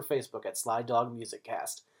Musiccast or Facebook at Sly Dog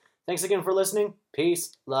Musiccast. Thanks again for listening.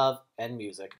 Peace, love, and music.